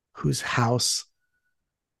whose house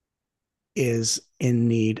is in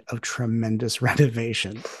need of tremendous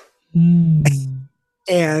renovation.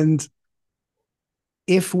 And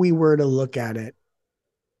if we were to look at it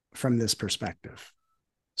from this perspective,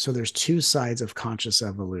 so there's two sides of conscious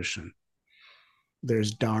evolution.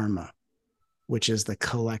 There's Dharma, which is the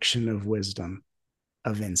collection of wisdom,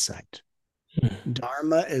 of insight.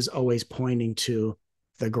 Dharma is always pointing to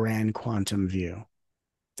the grand quantum view.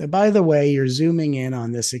 That, by the way, you're zooming in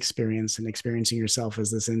on this experience and experiencing yourself as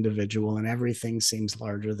this individual, and everything seems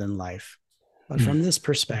larger than life. But from this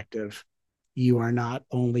perspective, you are not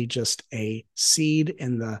only just a seed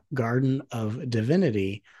in the garden of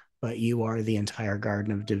divinity, but you are the entire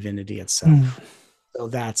garden of divinity itself. So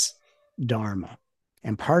that's Dharma.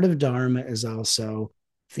 And part of Dharma is also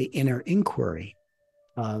the inner inquiry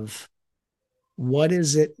of what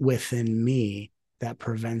is it within me that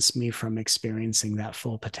prevents me from experiencing that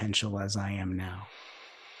full potential as I am now.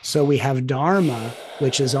 So we have Dharma,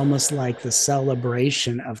 which is almost like the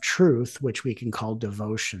celebration of truth, which we can call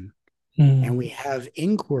devotion. And we have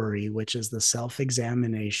inquiry, which is the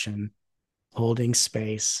self-examination, holding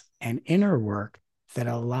space, and inner work that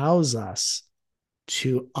allows us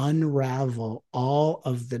to unravel all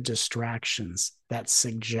of the distractions that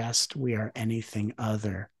suggest we are anything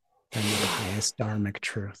other than the highest dharmic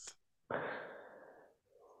truth.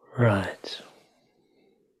 Right.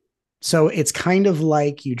 So it's kind of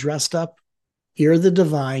like you dressed up, you're the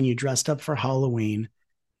divine, you dressed up for Halloween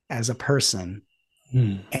as a person,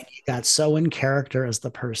 and you got so in character as the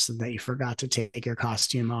person that you forgot to take your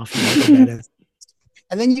costume off. And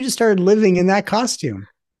then you just started living in that costume.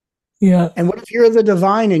 Yeah. And what if you're the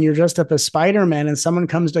divine and you're dressed up as Spider-Man, and someone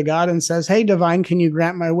comes to God and says, "Hey, divine, can you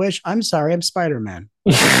grant my wish?" "I'm sorry, I'm Spider-Man."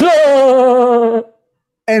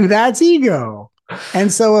 And that's ego. And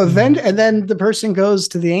so and then the person goes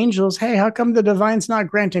to the angels, "Hey, how come the divine's not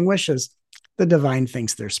granting wishes?" The divine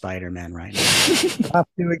thinks they're Spider-Man right now. You have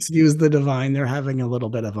to excuse the divine. They're having a little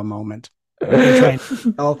bit of a moment. They're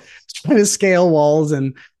trying to scale walls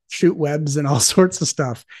and shoot webs and all sorts of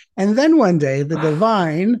stuff. And then one day the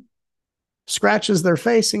divine scratches their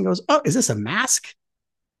face and goes, "Oh, is this a mask?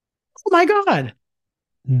 Oh my God.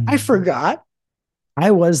 I forgot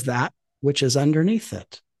I was that which is underneath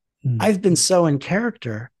it. I've been so in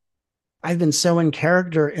character. I've been so in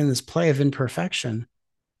character in this play of imperfection.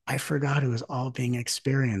 I forgot it was all being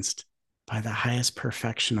experienced by the highest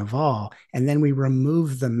perfection of all." And then we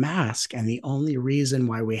remove the mask. And the only reason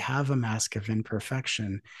why we have a mask of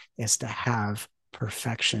imperfection is to have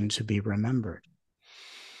perfection to be remembered.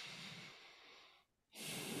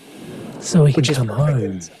 So we can come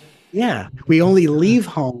home. Yeah. We only leave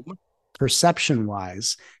home perception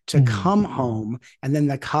wise to come home. And then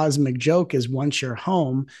the cosmic joke is, once you're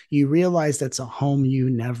home, you realize that's a home you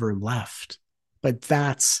never left. But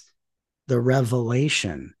that's the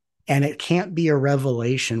revelation. And it can't be a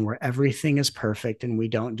revelation where everything is perfect and we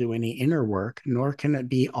don't do any inner work, nor can it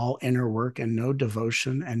be all inner work and no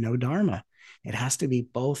devotion and no dharma. It has to be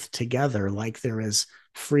both together, like there is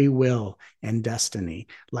free will and destiny,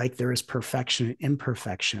 like there is perfection and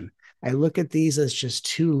imperfection. I look at these as just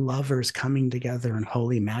two lovers coming together in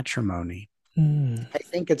holy matrimony. I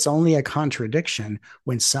think it's only a contradiction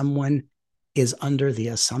when someone is under the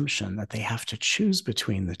assumption that they have to choose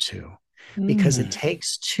between the two, because it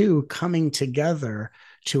takes two coming together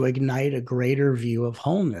to ignite a greater view of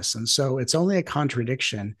wholeness. And so it's only a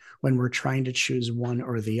contradiction when we're trying to choose one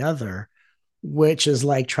or the other, which is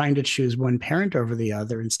like trying to choose one parent over the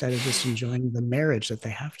other instead of just enjoying the marriage that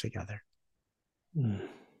they have together.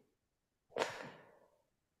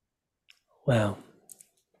 Wow.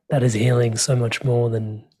 That is healing so much more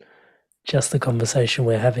than just the conversation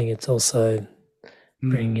we're having. It's also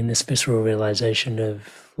bringing in this visceral realization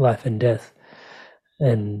of life and death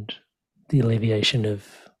and the alleviation of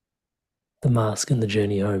the mask and the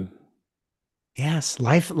journey home. Yes,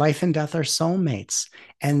 life and death are soulmates,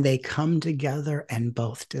 and they come together and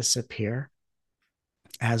both disappear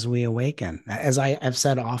as we awaken. As I've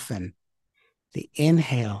said often, the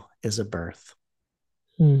inhale is a birth.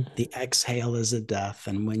 The exhale is a death.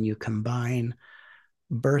 And when you combine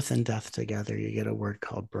birth and death together, you get a word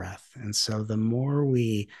called breath. And so the more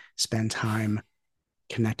we spend time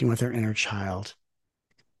connecting with our inner child,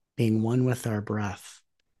 being one with our breath,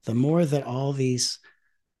 the more that all these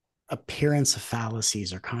appearance of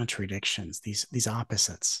fallacies or contradictions, these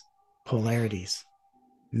opposites, polarities,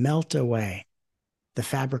 melt away. The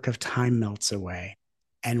fabric of time melts away.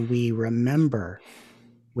 And we remember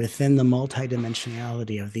within the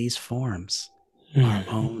multidimensionality of these forms, our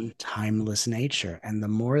own timeless nature. And the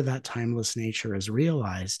more that timeless nature is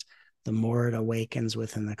realized, the more it awakens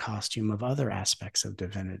within the costume of other aspects of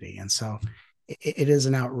divinity. And so it is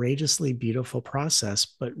an outrageously beautiful process,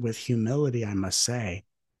 but with humility, I must say,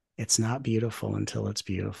 it's not beautiful until it's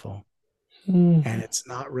beautiful. And it's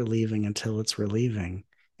not relieving until it's relieving.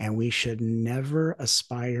 And we should never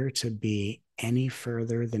aspire to be any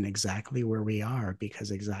further than exactly where we are,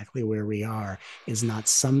 because exactly where we are is not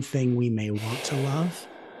something we may want to love,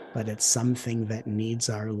 but it's something that needs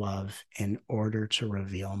our love in order to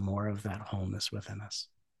reveal more of that wholeness within us.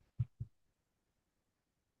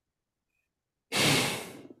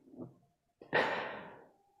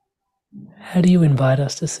 How do you invite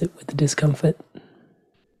us to sit with the discomfort?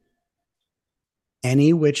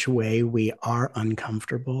 Any which way we are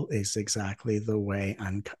uncomfortable is exactly the way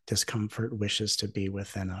discomfort wishes to be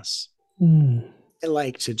within us. I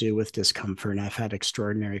like to do with discomfort, and I've had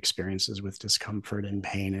extraordinary experiences with discomfort and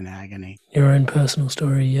pain and agony. Your own personal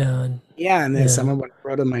story, yeah. And then someone, when I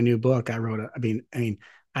wrote in my new book, I wrote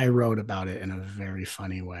about it in a very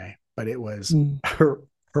funny way, but it was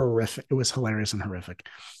horrific. It was hilarious and horrific.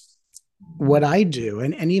 What I do,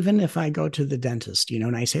 and even if I go to the dentist,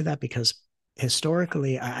 and I say that because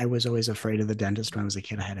historically, I was always afraid of the dentist. When I was a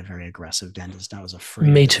kid, I had a very aggressive dentist. I was afraid.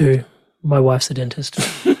 Me too. My wife's a dentist.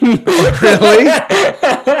 Really?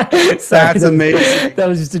 That's amazing. That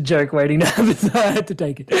was just a joke waiting to happen, so I had to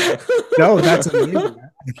take it. No, that's amazing.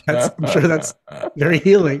 I'm sure that's very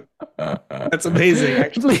healing. That's amazing.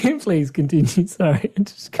 Actually. Please continue. Sorry.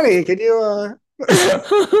 Hey, can you?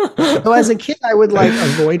 So as a kid, I would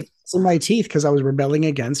avoid my teeth because I was rebelling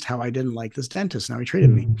against how I didn't like this dentist and how he treated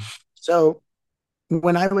me. So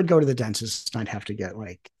when I would go to the dentist, I'd have to get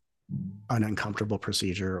an uncomfortable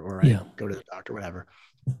procedure, or I'd go to the doctor, whatever.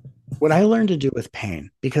 What I learned to do with pain,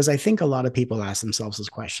 because I think a lot of people ask themselves this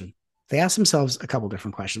question. They ask themselves a couple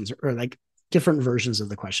different questions, or different versions of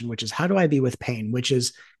the question, which is, how do I be with pain? Which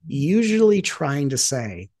is usually trying to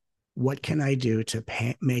say, what can I do to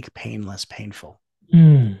make pain less painful?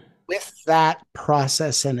 With that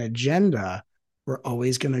process and agenda, we're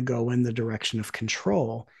always going to go in the direction of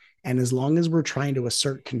control. And as long as we're trying to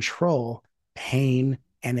assert control, pain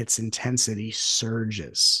and its intensity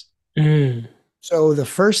surges. So the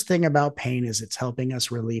first thing about pain is it's helping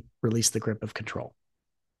us release the grip of control.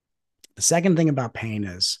 The second thing about pain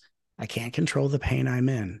is I can't control the pain I'm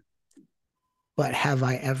in, but have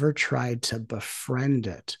I ever tried to befriend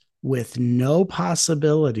it with no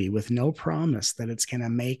possibility, with no promise that it's going to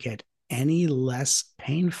make it any less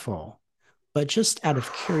painful, but just out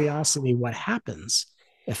of curiosity, what happens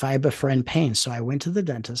if I befriend pain? So I went to the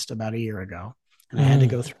dentist about a year ago, and I had to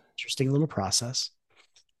go through an interesting little process.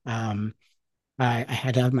 I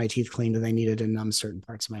had to have my teeth cleaned, and they needed to numb certain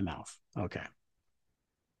parts of my mouth. Okay.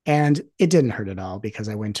 And it didn't hurt at all because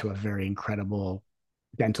I went to a very incredible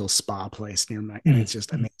dental spa place near and it's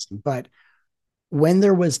just amazing. But when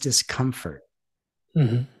there was discomfort,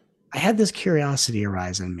 I had this curiosity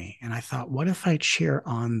arise in me, and I thought, what if I cheer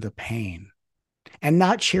on the pain? And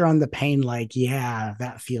not cheer on the pain like, yeah,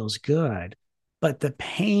 that feels good, but the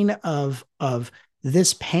pain of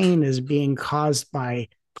this pain is being caused by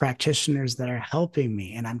practitioners that are helping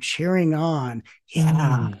me, and I'm cheering on.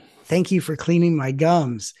 Yeah, thank you for cleaning my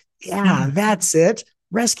gums. Yeah, that's it.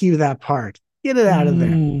 Rescue that part. Get it out of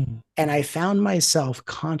there. And I found myself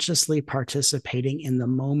consciously participating in the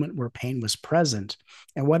moment where pain was present.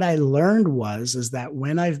 And what I learned is that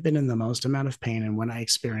when I've been in the most amount of pain, and when I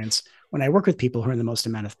work with people who are in the most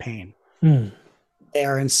amount of pain, they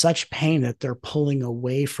are in such pain that they're pulling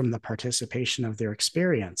away from the participation of their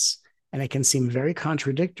experience. And it can seem very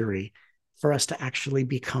contradictory for us to actually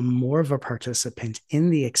become more of a participant in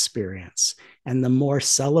the experience. And the more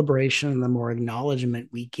celebration and the more acknowledgement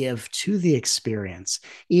we give to the experience,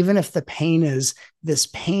 even if this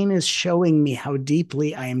pain is showing me how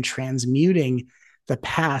deeply I am transmuting the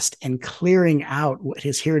past and clearing out what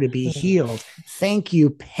is here to be healed. Thank you,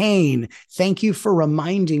 pain. Thank you for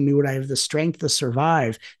reminding me what I have the strength to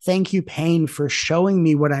survive. Thank you, pain, for showing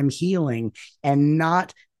me what I'm healing and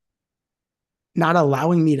not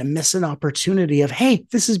allowing me to miss an opportunity of, hey,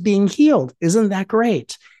 this is being healed. Isn't that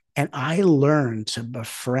great? And I learned to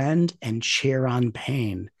befriend and cheer on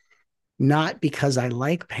pain, not because I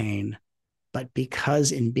like pain, but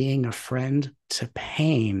because in being a friend to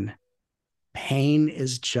pain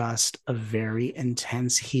is just a very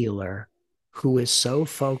intense healer who is so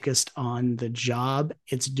focused on the job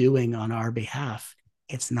it's doing on our behalf.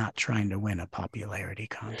 It's not trying to win a popularity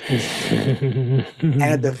contest. And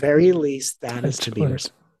at the very least, that is to be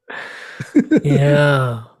respected.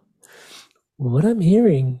 Yeah. What I'm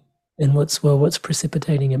hearing and what's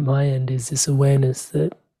precipitating at my end is this awareness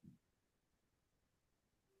that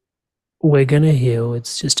we're going to heal.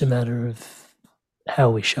 It's just a matter of how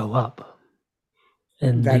we show up.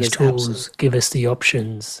 And these tools give us the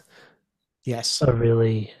options. Yes. Of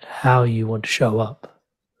really how you want to show up.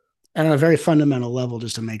 And on a very fundamental level,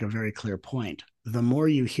 just to make a very clear point, the more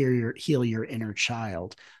you heal your inner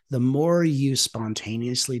child, the more you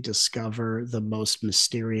spontaneously discover the most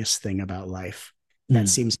mysterious thing about life that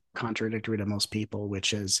seems contradictory to most people,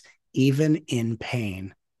 which is even in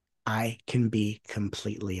pain, I can be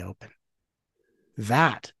completely open.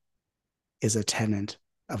 That is a tenet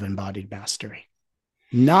of embodied mastery.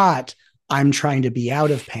 Not I'm trying to be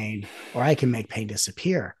out of pain or I can make pain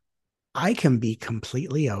disappear. I can be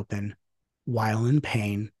completely open while in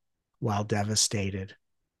pain, while devastated,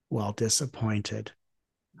 while disappointed,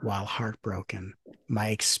 while heartbroken. My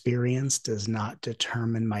experience does not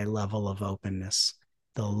determine my level of openness.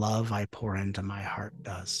 The love I pour into my heart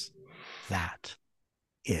does. That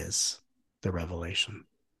is the revelation.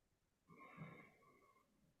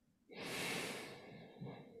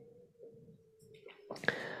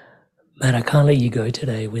 Matt, I can't let you go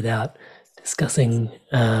today without discussing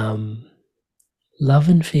love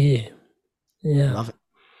and fear. Yeah. Love it.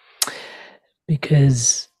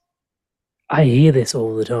 Because I hear this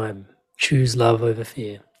all the time. Choose love over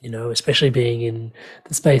fear, especially being in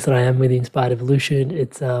the space that I am with Inspired Evolution.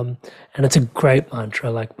 It's and it's a great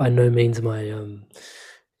mantra. Like, by no means am I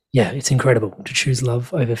it's incredible to choose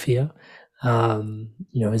love over fear.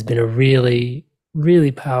 Has been a really,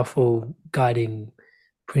 really powerful guiding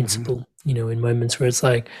principle, in moments where it's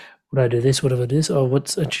like, would I do this? What if I do this? Or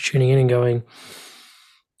what's tuning in and going,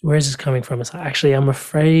 where is this coming from? It's like, actually, I'm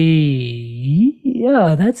afraid.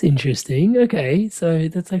 Yeah, that's interesting. Okay. So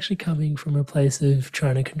that's actually coming from a place of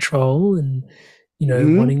trying to control and,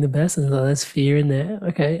 wanting the best. And there's fear in there.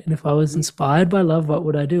 Okay. And if I was inspired by love, what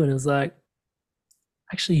would I do? And it was like,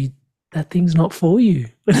 actually, that thing's not for you.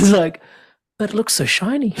 But it's like, but it looks so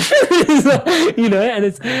shiny, and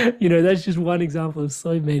it's, that's just one example of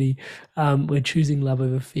so many where choosing love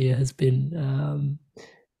over fear has been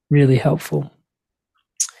really helpful.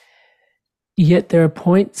 Yet there are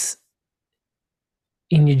points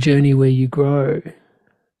in your journey where you grow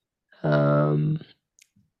and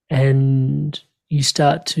you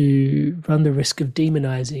start to run the risk of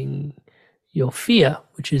demonizing your fear,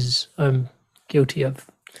 which is I'm guilty of.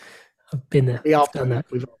 I've been there. We all done that.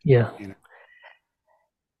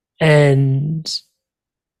 And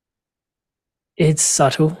it's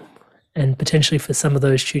subtle, and potentially for some of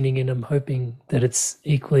those tuning in, I'm hoping that it's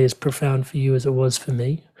equally as profound for you as it was for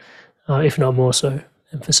me, if not more so.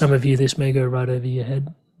 And for some of you, this may go right over your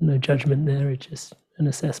head. No judgment there. It's just an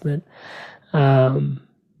assessment.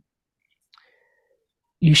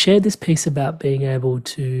 You shared this piece about being able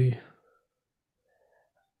to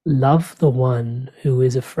love the one who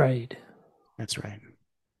is afraid. That's right.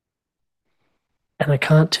 And I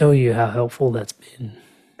can't tell you how helpful that's been.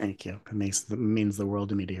 Thank you. It means the world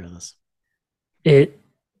to me to hear this. It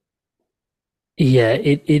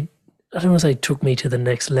I don't want to say took me to the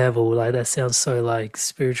next level. Like that sounds so like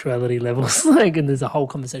spirituality levels. Like, and there's a whole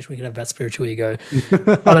conversation we can have about spiritual ego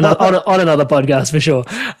on another podcast for sure.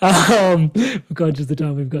 We're conscious of the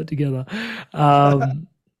time we've got together.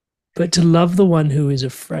 But to love the one who is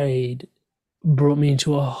afraid brought me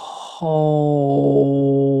into a whole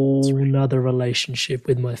another relationship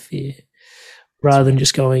with my fear. Rather than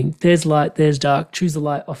just going, there's light, there's dark, choose the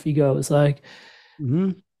light, off you go. It's like,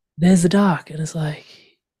 there's the dark. And it's like,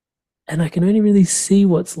 and I can only really see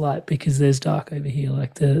what's light because there's dark over here.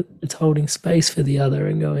 Like it's holding space for the other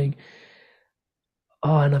and going,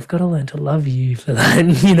 oh, and I've got to learn to love you for that,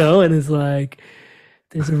 And it's like,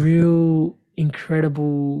 there's a real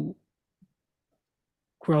incredible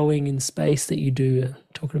growing in space that you do,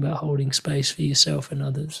 talking about holding space for yourself and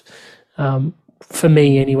others. For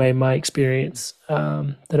me anyway, my experience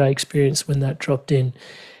that I experienced when that dropped in,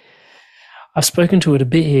 I've spoken to it a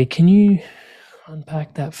bit here. Can you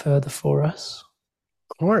unpack that further for us?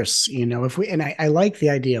 Of course. I like the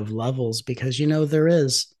idea of levels because, there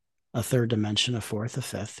is a third dimension, a fourth, a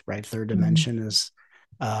fifth, right? Third dimension is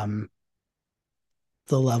the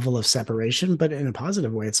level of separation, but in a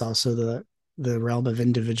positive way, it's also the realm of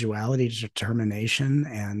individuality, determination.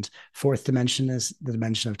 And fourth dimension is the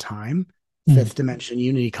dimension of time. Fifth dimension,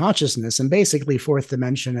 unity consciousness, and basically fourth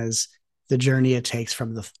dimension is the journey it takes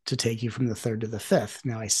to take you from the third to the fifth.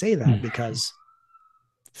 Now I say that because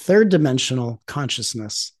third dimensional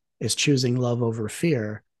consciousness is choosing love over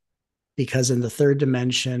fear, because in the third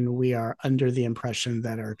dimension we are under the impression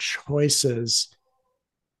that our choices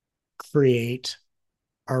create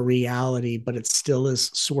our reality, but it still is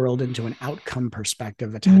swirled into an outcome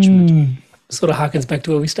perspective attachment. Sort of harkens back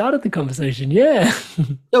to where we started the conversation. Yeah.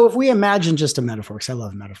 So if we imagine just a metaphor, because I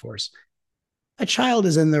love metaphors, a child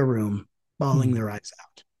is in their room bawling their eyes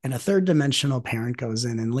out, and a third dimensional parent goes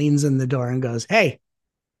in and leans in the door and goes, hey,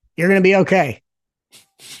 you're going to be okay.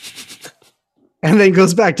 And then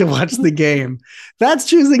goes back to watch the game. That's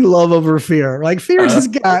choosing love over fear. Like fear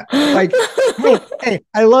just got like, hey,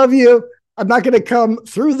 I love you. I'm not going to come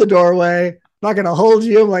through the doorway. I'm not going to hold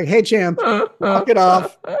you. I'm like, hey, champ, walk it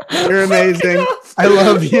off. You're amazing. I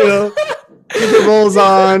love you. Super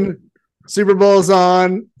Bowl's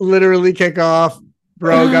on. Literally kick off.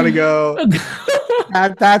 Bro, got to go.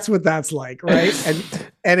 That's what that's like, right?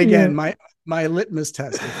 And again, my litmus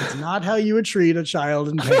test, if it's not how you would treat a child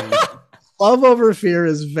in pain, love over fear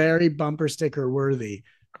is very bumper sticker worthy.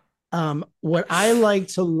 What I like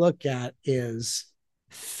to look at is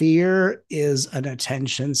fear is an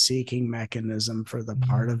attention-seeking mechanism for the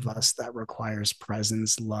part of us that requires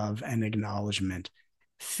presence, love, and acknowledgement.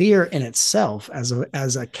 Fear in itself, as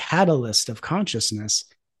a catalyst of consciousness,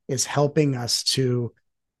 is helping us to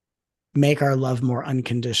make our love more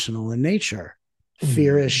unconditional in nature.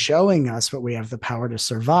 Fear is showing us what we have the power to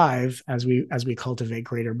survive as we cultivate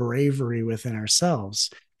greater bravery within ourselves.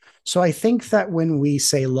 So I think that when we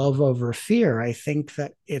say love over fear, I think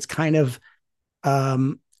that it's kind of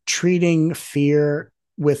treating fear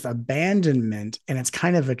with abandonment, and it's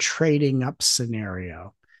kind of a trading up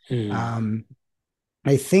scenario.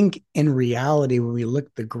 I think in reality, when we look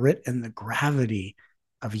at the grit and the gravity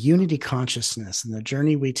of unity consciousness and the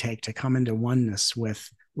journey we take to come into oneness with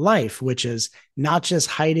life, which is not just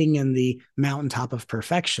hiding in the mountaintop of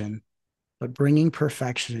perfection, but bringing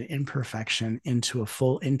perfection and imperfection into a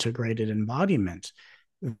full integrated embodiment,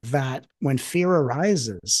 that when fear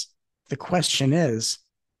arises, the question is,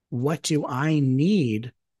 what do I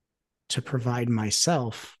need to provide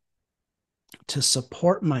myself to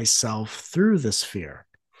support myself through this fear?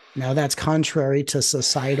 Now, that's contrary to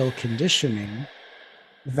societal conditioning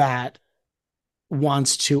that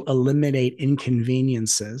wants to eliminate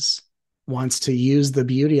inconveniences, wants to use the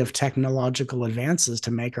beauty of technological advances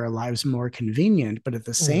to make our lives more convenient. But at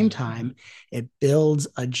the same time, it builds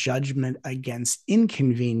a judgment against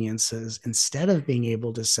inconveniences instead of being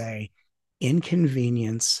able to say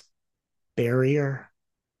inconvenience, barrier,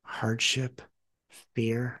 hardship,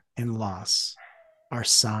 fear, and loss are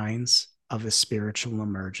signs of a spiritual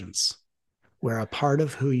emergence, where a part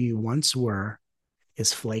of who you once were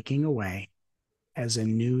is flaking away as a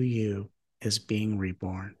new you is being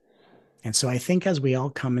reborn. And so I think as we all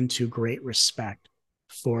come into great respect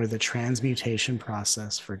for the transmutation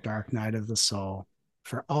process, for dark night of the soul,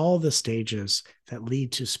 for all the stages that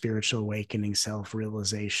lead to spiritual awakening,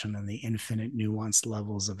 self-realization, and the infinite nuanced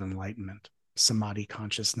levels of enlightenment, samadhi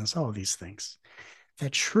consciousness, all of these things,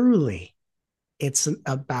 that truly it's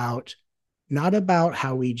about not about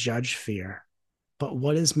how we judge fear, but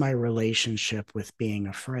what is my relationship with being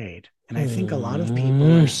afraid? And I think a lot of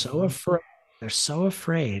people are so afraid. They're so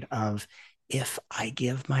afraid of, if I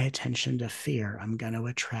give my attention to fear, I'm going to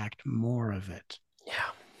attract more of it.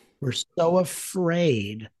 Yeah. We're so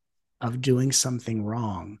afraid of doing something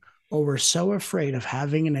wrong, or we're so afraid of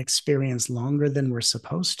having an experience longer than we're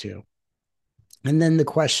supposed to. And then the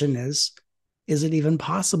question is it even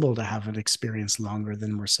possible to have an experience longer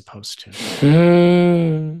than we're supposed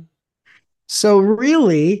to? So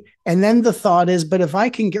really, and then the thought is, but if I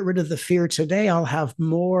can get rid of the fear today, I'll have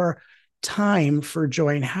more time for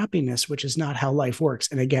joy and happiness, which is not how life works.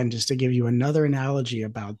 And again, just to give you another analogy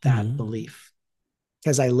about that belief,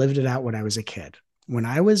 because I lived it out when I was a kid. When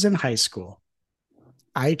I was in high school,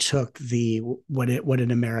 I took what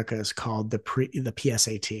in America is called the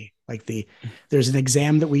PSAT. There's an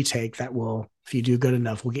exam that we take that will, if you do good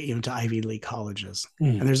enough, will get you into Ivy League colleges.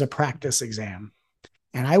 And there's a practice exam.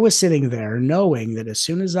 And I was sitting there knowing that as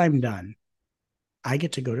soon as I'm done, I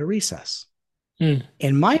get to go to recess.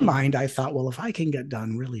 In my mind, I thought, well, if I can get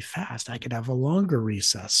done really fast, I could have a longer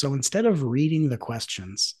recess. So instead of reading the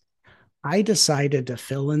questions, I decided to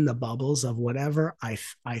fill in the bubbles of whatever I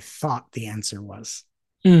thought the answer was.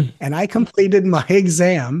 And I completed my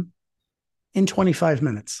exam in 25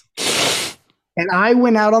 minutes. And I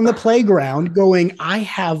went out on the playground going, I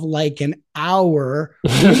have like an hour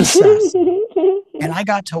recess. And I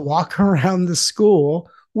got to walk around the school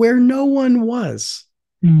where no one was.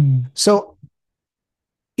 So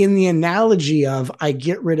in the analogy of I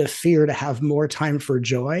get rid of fear to have more time for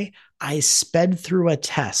joy, I sped through a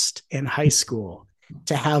test in high school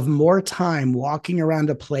to have more time walking around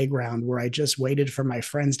a playground where I just waited for my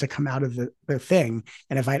friends to come out of the thing.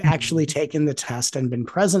 And if I'd actually taken the test and been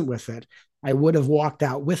present with it, I would have walked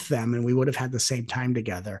out with them and we would have had the same time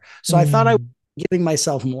together. So I thought I was giving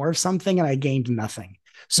myself more of something and I gained nothing.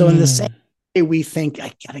 So in the same way, we think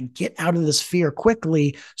I got to get out of this fear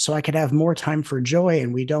quickly so I could have more time for joy.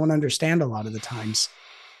 And we don't understand a lot of the times.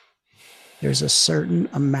 There's a certain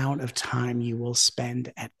amount of time you will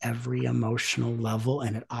spend at every emotional level,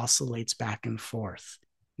 and it oscillates back and forth.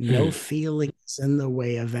 No feeling is in the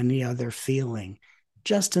way of any other feeling.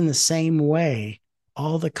 Just in the same way,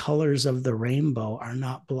 all the colors of the rainbow are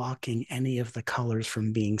not blocking any of the colors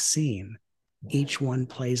from being seen. Each one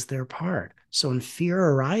plays their part. So when fear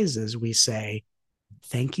arises, we say,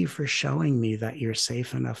 thank you for showing me that you're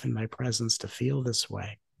safe enough in my presence to feel this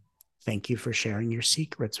way. Thank you for sharing your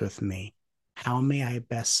secrets with me. How may I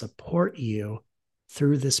best support you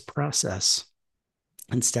through this process?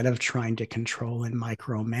 Instead of trying to control and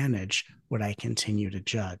micromanage what I continue to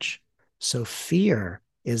judge. So fear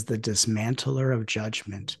is the dismantler of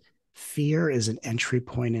judgment. Fear is an entry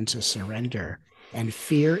point into surrender. And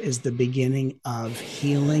fear is the beginning of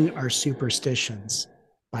healing our superstitions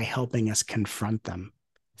by helping us confront them.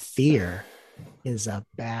 Fear is a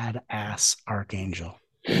badass archangel.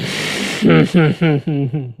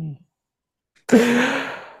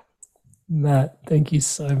 Matt, thank you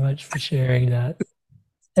so much for sharing that.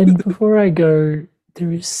 And before I go,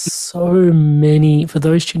 there is so many, for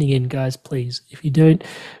those tuning in, guys, please, if you don't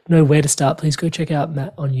know where to start, please go check out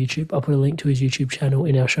Matt on YouTube. I'll put a link to his YouTube channel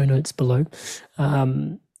in our show notes below.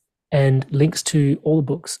 And links to all the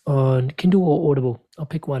books on Kindle or Audible. I'll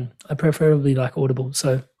pick one. I preferably like Audible,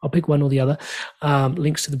 so I'll pick one or the other.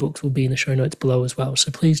 Links to the books will be in the show notes below as well. So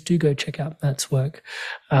please do go check out Matt's work.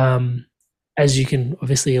 As you can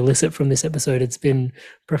obviously elicit from this episode, it's been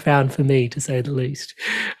profound for me, to say the least.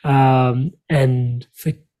 And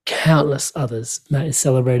for countless others, Matt is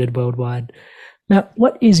celebrated worldwide. Matt,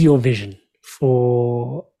 what is your vision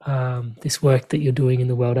for this work that you're doing in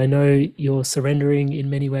the world? I know you're surrendering in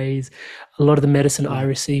many ways. A lot of the medicine I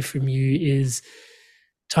receive from you is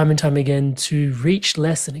time and time again to reach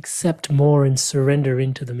less and accept more and surrender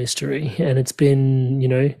into the mystery. And it's been,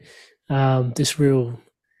 this real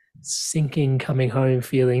sinking, coming home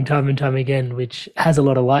feeling time and time again, which has a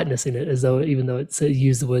lot of lightness in it, even though it's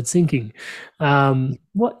used the word sinking.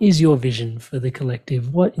 What is your vision for the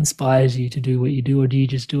collective? What inspires you to do what you do, or do you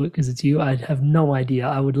just do it because it's you? I have no idea.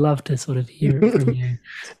 I would love to sort of hear it from you.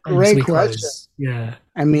 Great question. Yeah.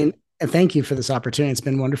 I mean, thank you for this opportunity. It's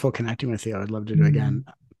been wonderful connecting with you. I'd love to do it again.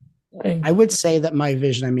 I would say that my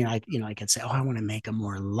vision, I could say, I want to make a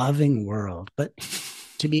more loving world. But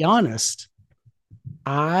to be honest,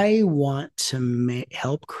 I want to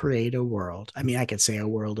help create a world. I could say a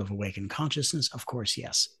world of awakened consciousness, of course,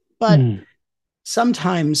 yes. But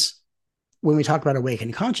sometimes when we talk about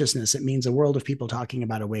awakened consciousness, it means a world of people talking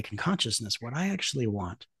about awakened consciousness. What I actually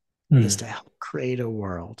want is to help create a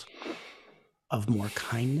world of more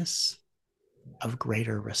kindness, of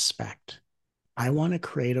greater respect. I want to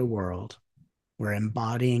create a world where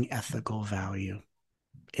embodying ethical value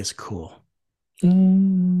is cool.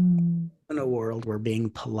 Mm. In a world where being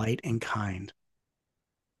polite and kind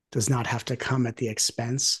does not have to come at the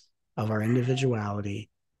expense of our individuality,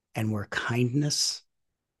 and where kindness,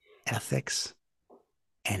 ethics,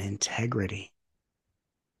 and integrity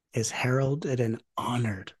is heralded and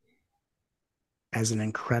honored as an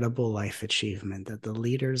incredible life achievement, that the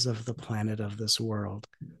leaders of the planet of this world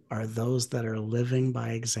are those that are living by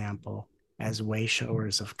example as way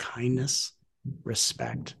showers of kindness,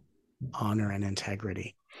 respect, honor, and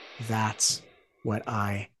integrity. That's what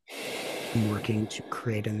I am working to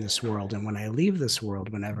create in this world. And when I leave this world,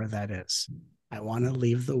 whenever that is, I want to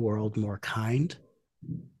leave the world more kind,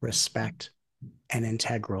 respect, and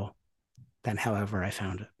integral than however I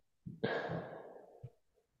found it.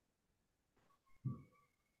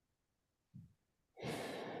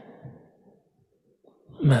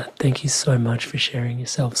 Matt, thank you so much for sharing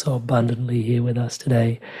yourself so abundantly here with us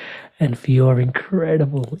today, and for your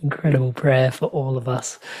incredible, incredible prayer for all of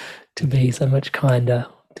us to be so much kinder,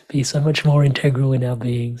 to be so much more integral in our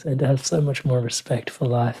beings, and to have so much more respect for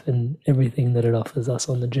life and everything that it offers us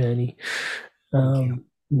on the journey.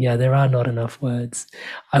 Yeah, there are not enough words.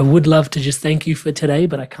 I would love to just thank you for today,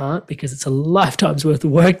 but I can't, because it's a lifetime's worth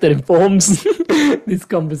of work that informs this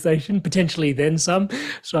conversation, potentially then some.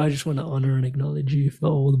 So I just want to honor and acknowledge you for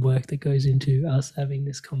all the work that goes into us having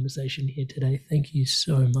this conversation here today. Thank you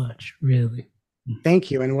so much, really. Thank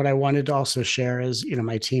you. And what I wanted to also share is,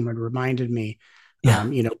 my team had reminded me,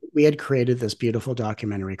 we had created this beautiful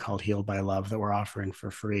documentary called Healed by Love that we're offering for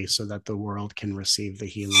free so that the world can receive the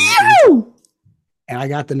healing. And I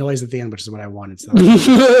got the noise at the end, which is what I wanted. So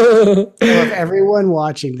if everyone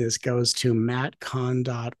watching this goes to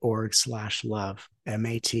mattkahn.org/love,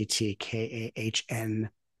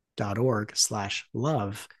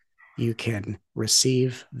 mattkahn.org/love, you can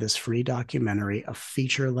receive this free documentary, a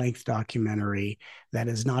feature-length documentary that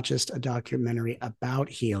is not just a documentary about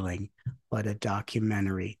healing, but a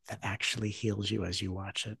documentary that actually heals you as you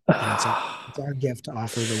watch it. And it's our gift to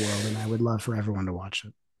offer the world, and I would love for everyone to watch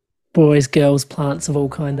it. Boys, girls, plants of all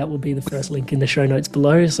kind, that will be the first link in the show notes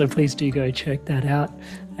below, so please do go check that out.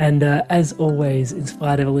 And as always,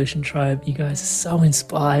 Inspired Evolution Tribe, you guys are so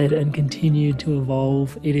inspired and continue to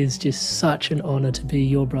evolve. It is just such an honor to be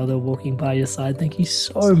your brother walking by your side. Thank you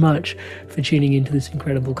so much for tuning into this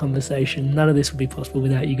incredible conversation. None of this would be possible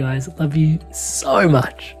without you guys. I love you so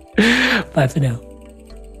much. Bye for now.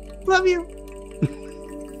 Love you.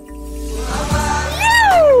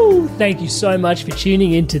 Thank you so much for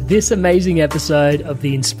tuning into this amazing episode of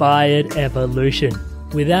the Inspired Evolution.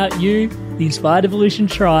 Without you, the Inspired Evolution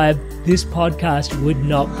Tribe, this podcast would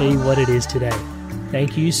not be what it is today.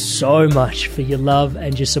 Thank you so much for your love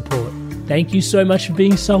and your support. Thank you so much for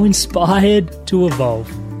being so inspired to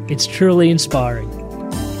evolve. It's truly inspiring.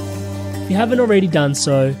 If you haven't already done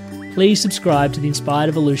so, please subscribe to the Inspired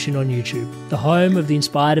Evolution on YouTube, the home of the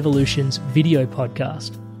Inspired Evolution's video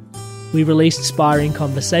podcast. We release inspiring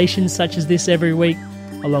conversations such as this every week,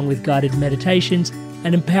 along with guided meditations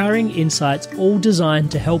and empowering insights, all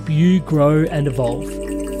designed to help you grow and evolve.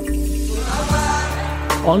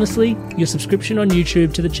 Honestly, your subscription on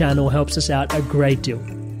YouTube to the channel helps us out a great deal.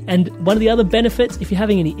 And one of the other benefits, if you're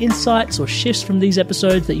having any insights or shifts from these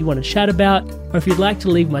episodes that you want to chat about, or if you'd like to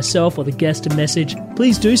leave myself or the guest a message,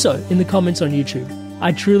 please do so in the comments on YouTube.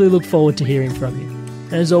 I truly look forward to hearing from you.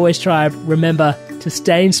 And as always, Tribe, remember to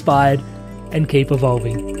stay inspired and keep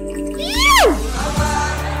evolving.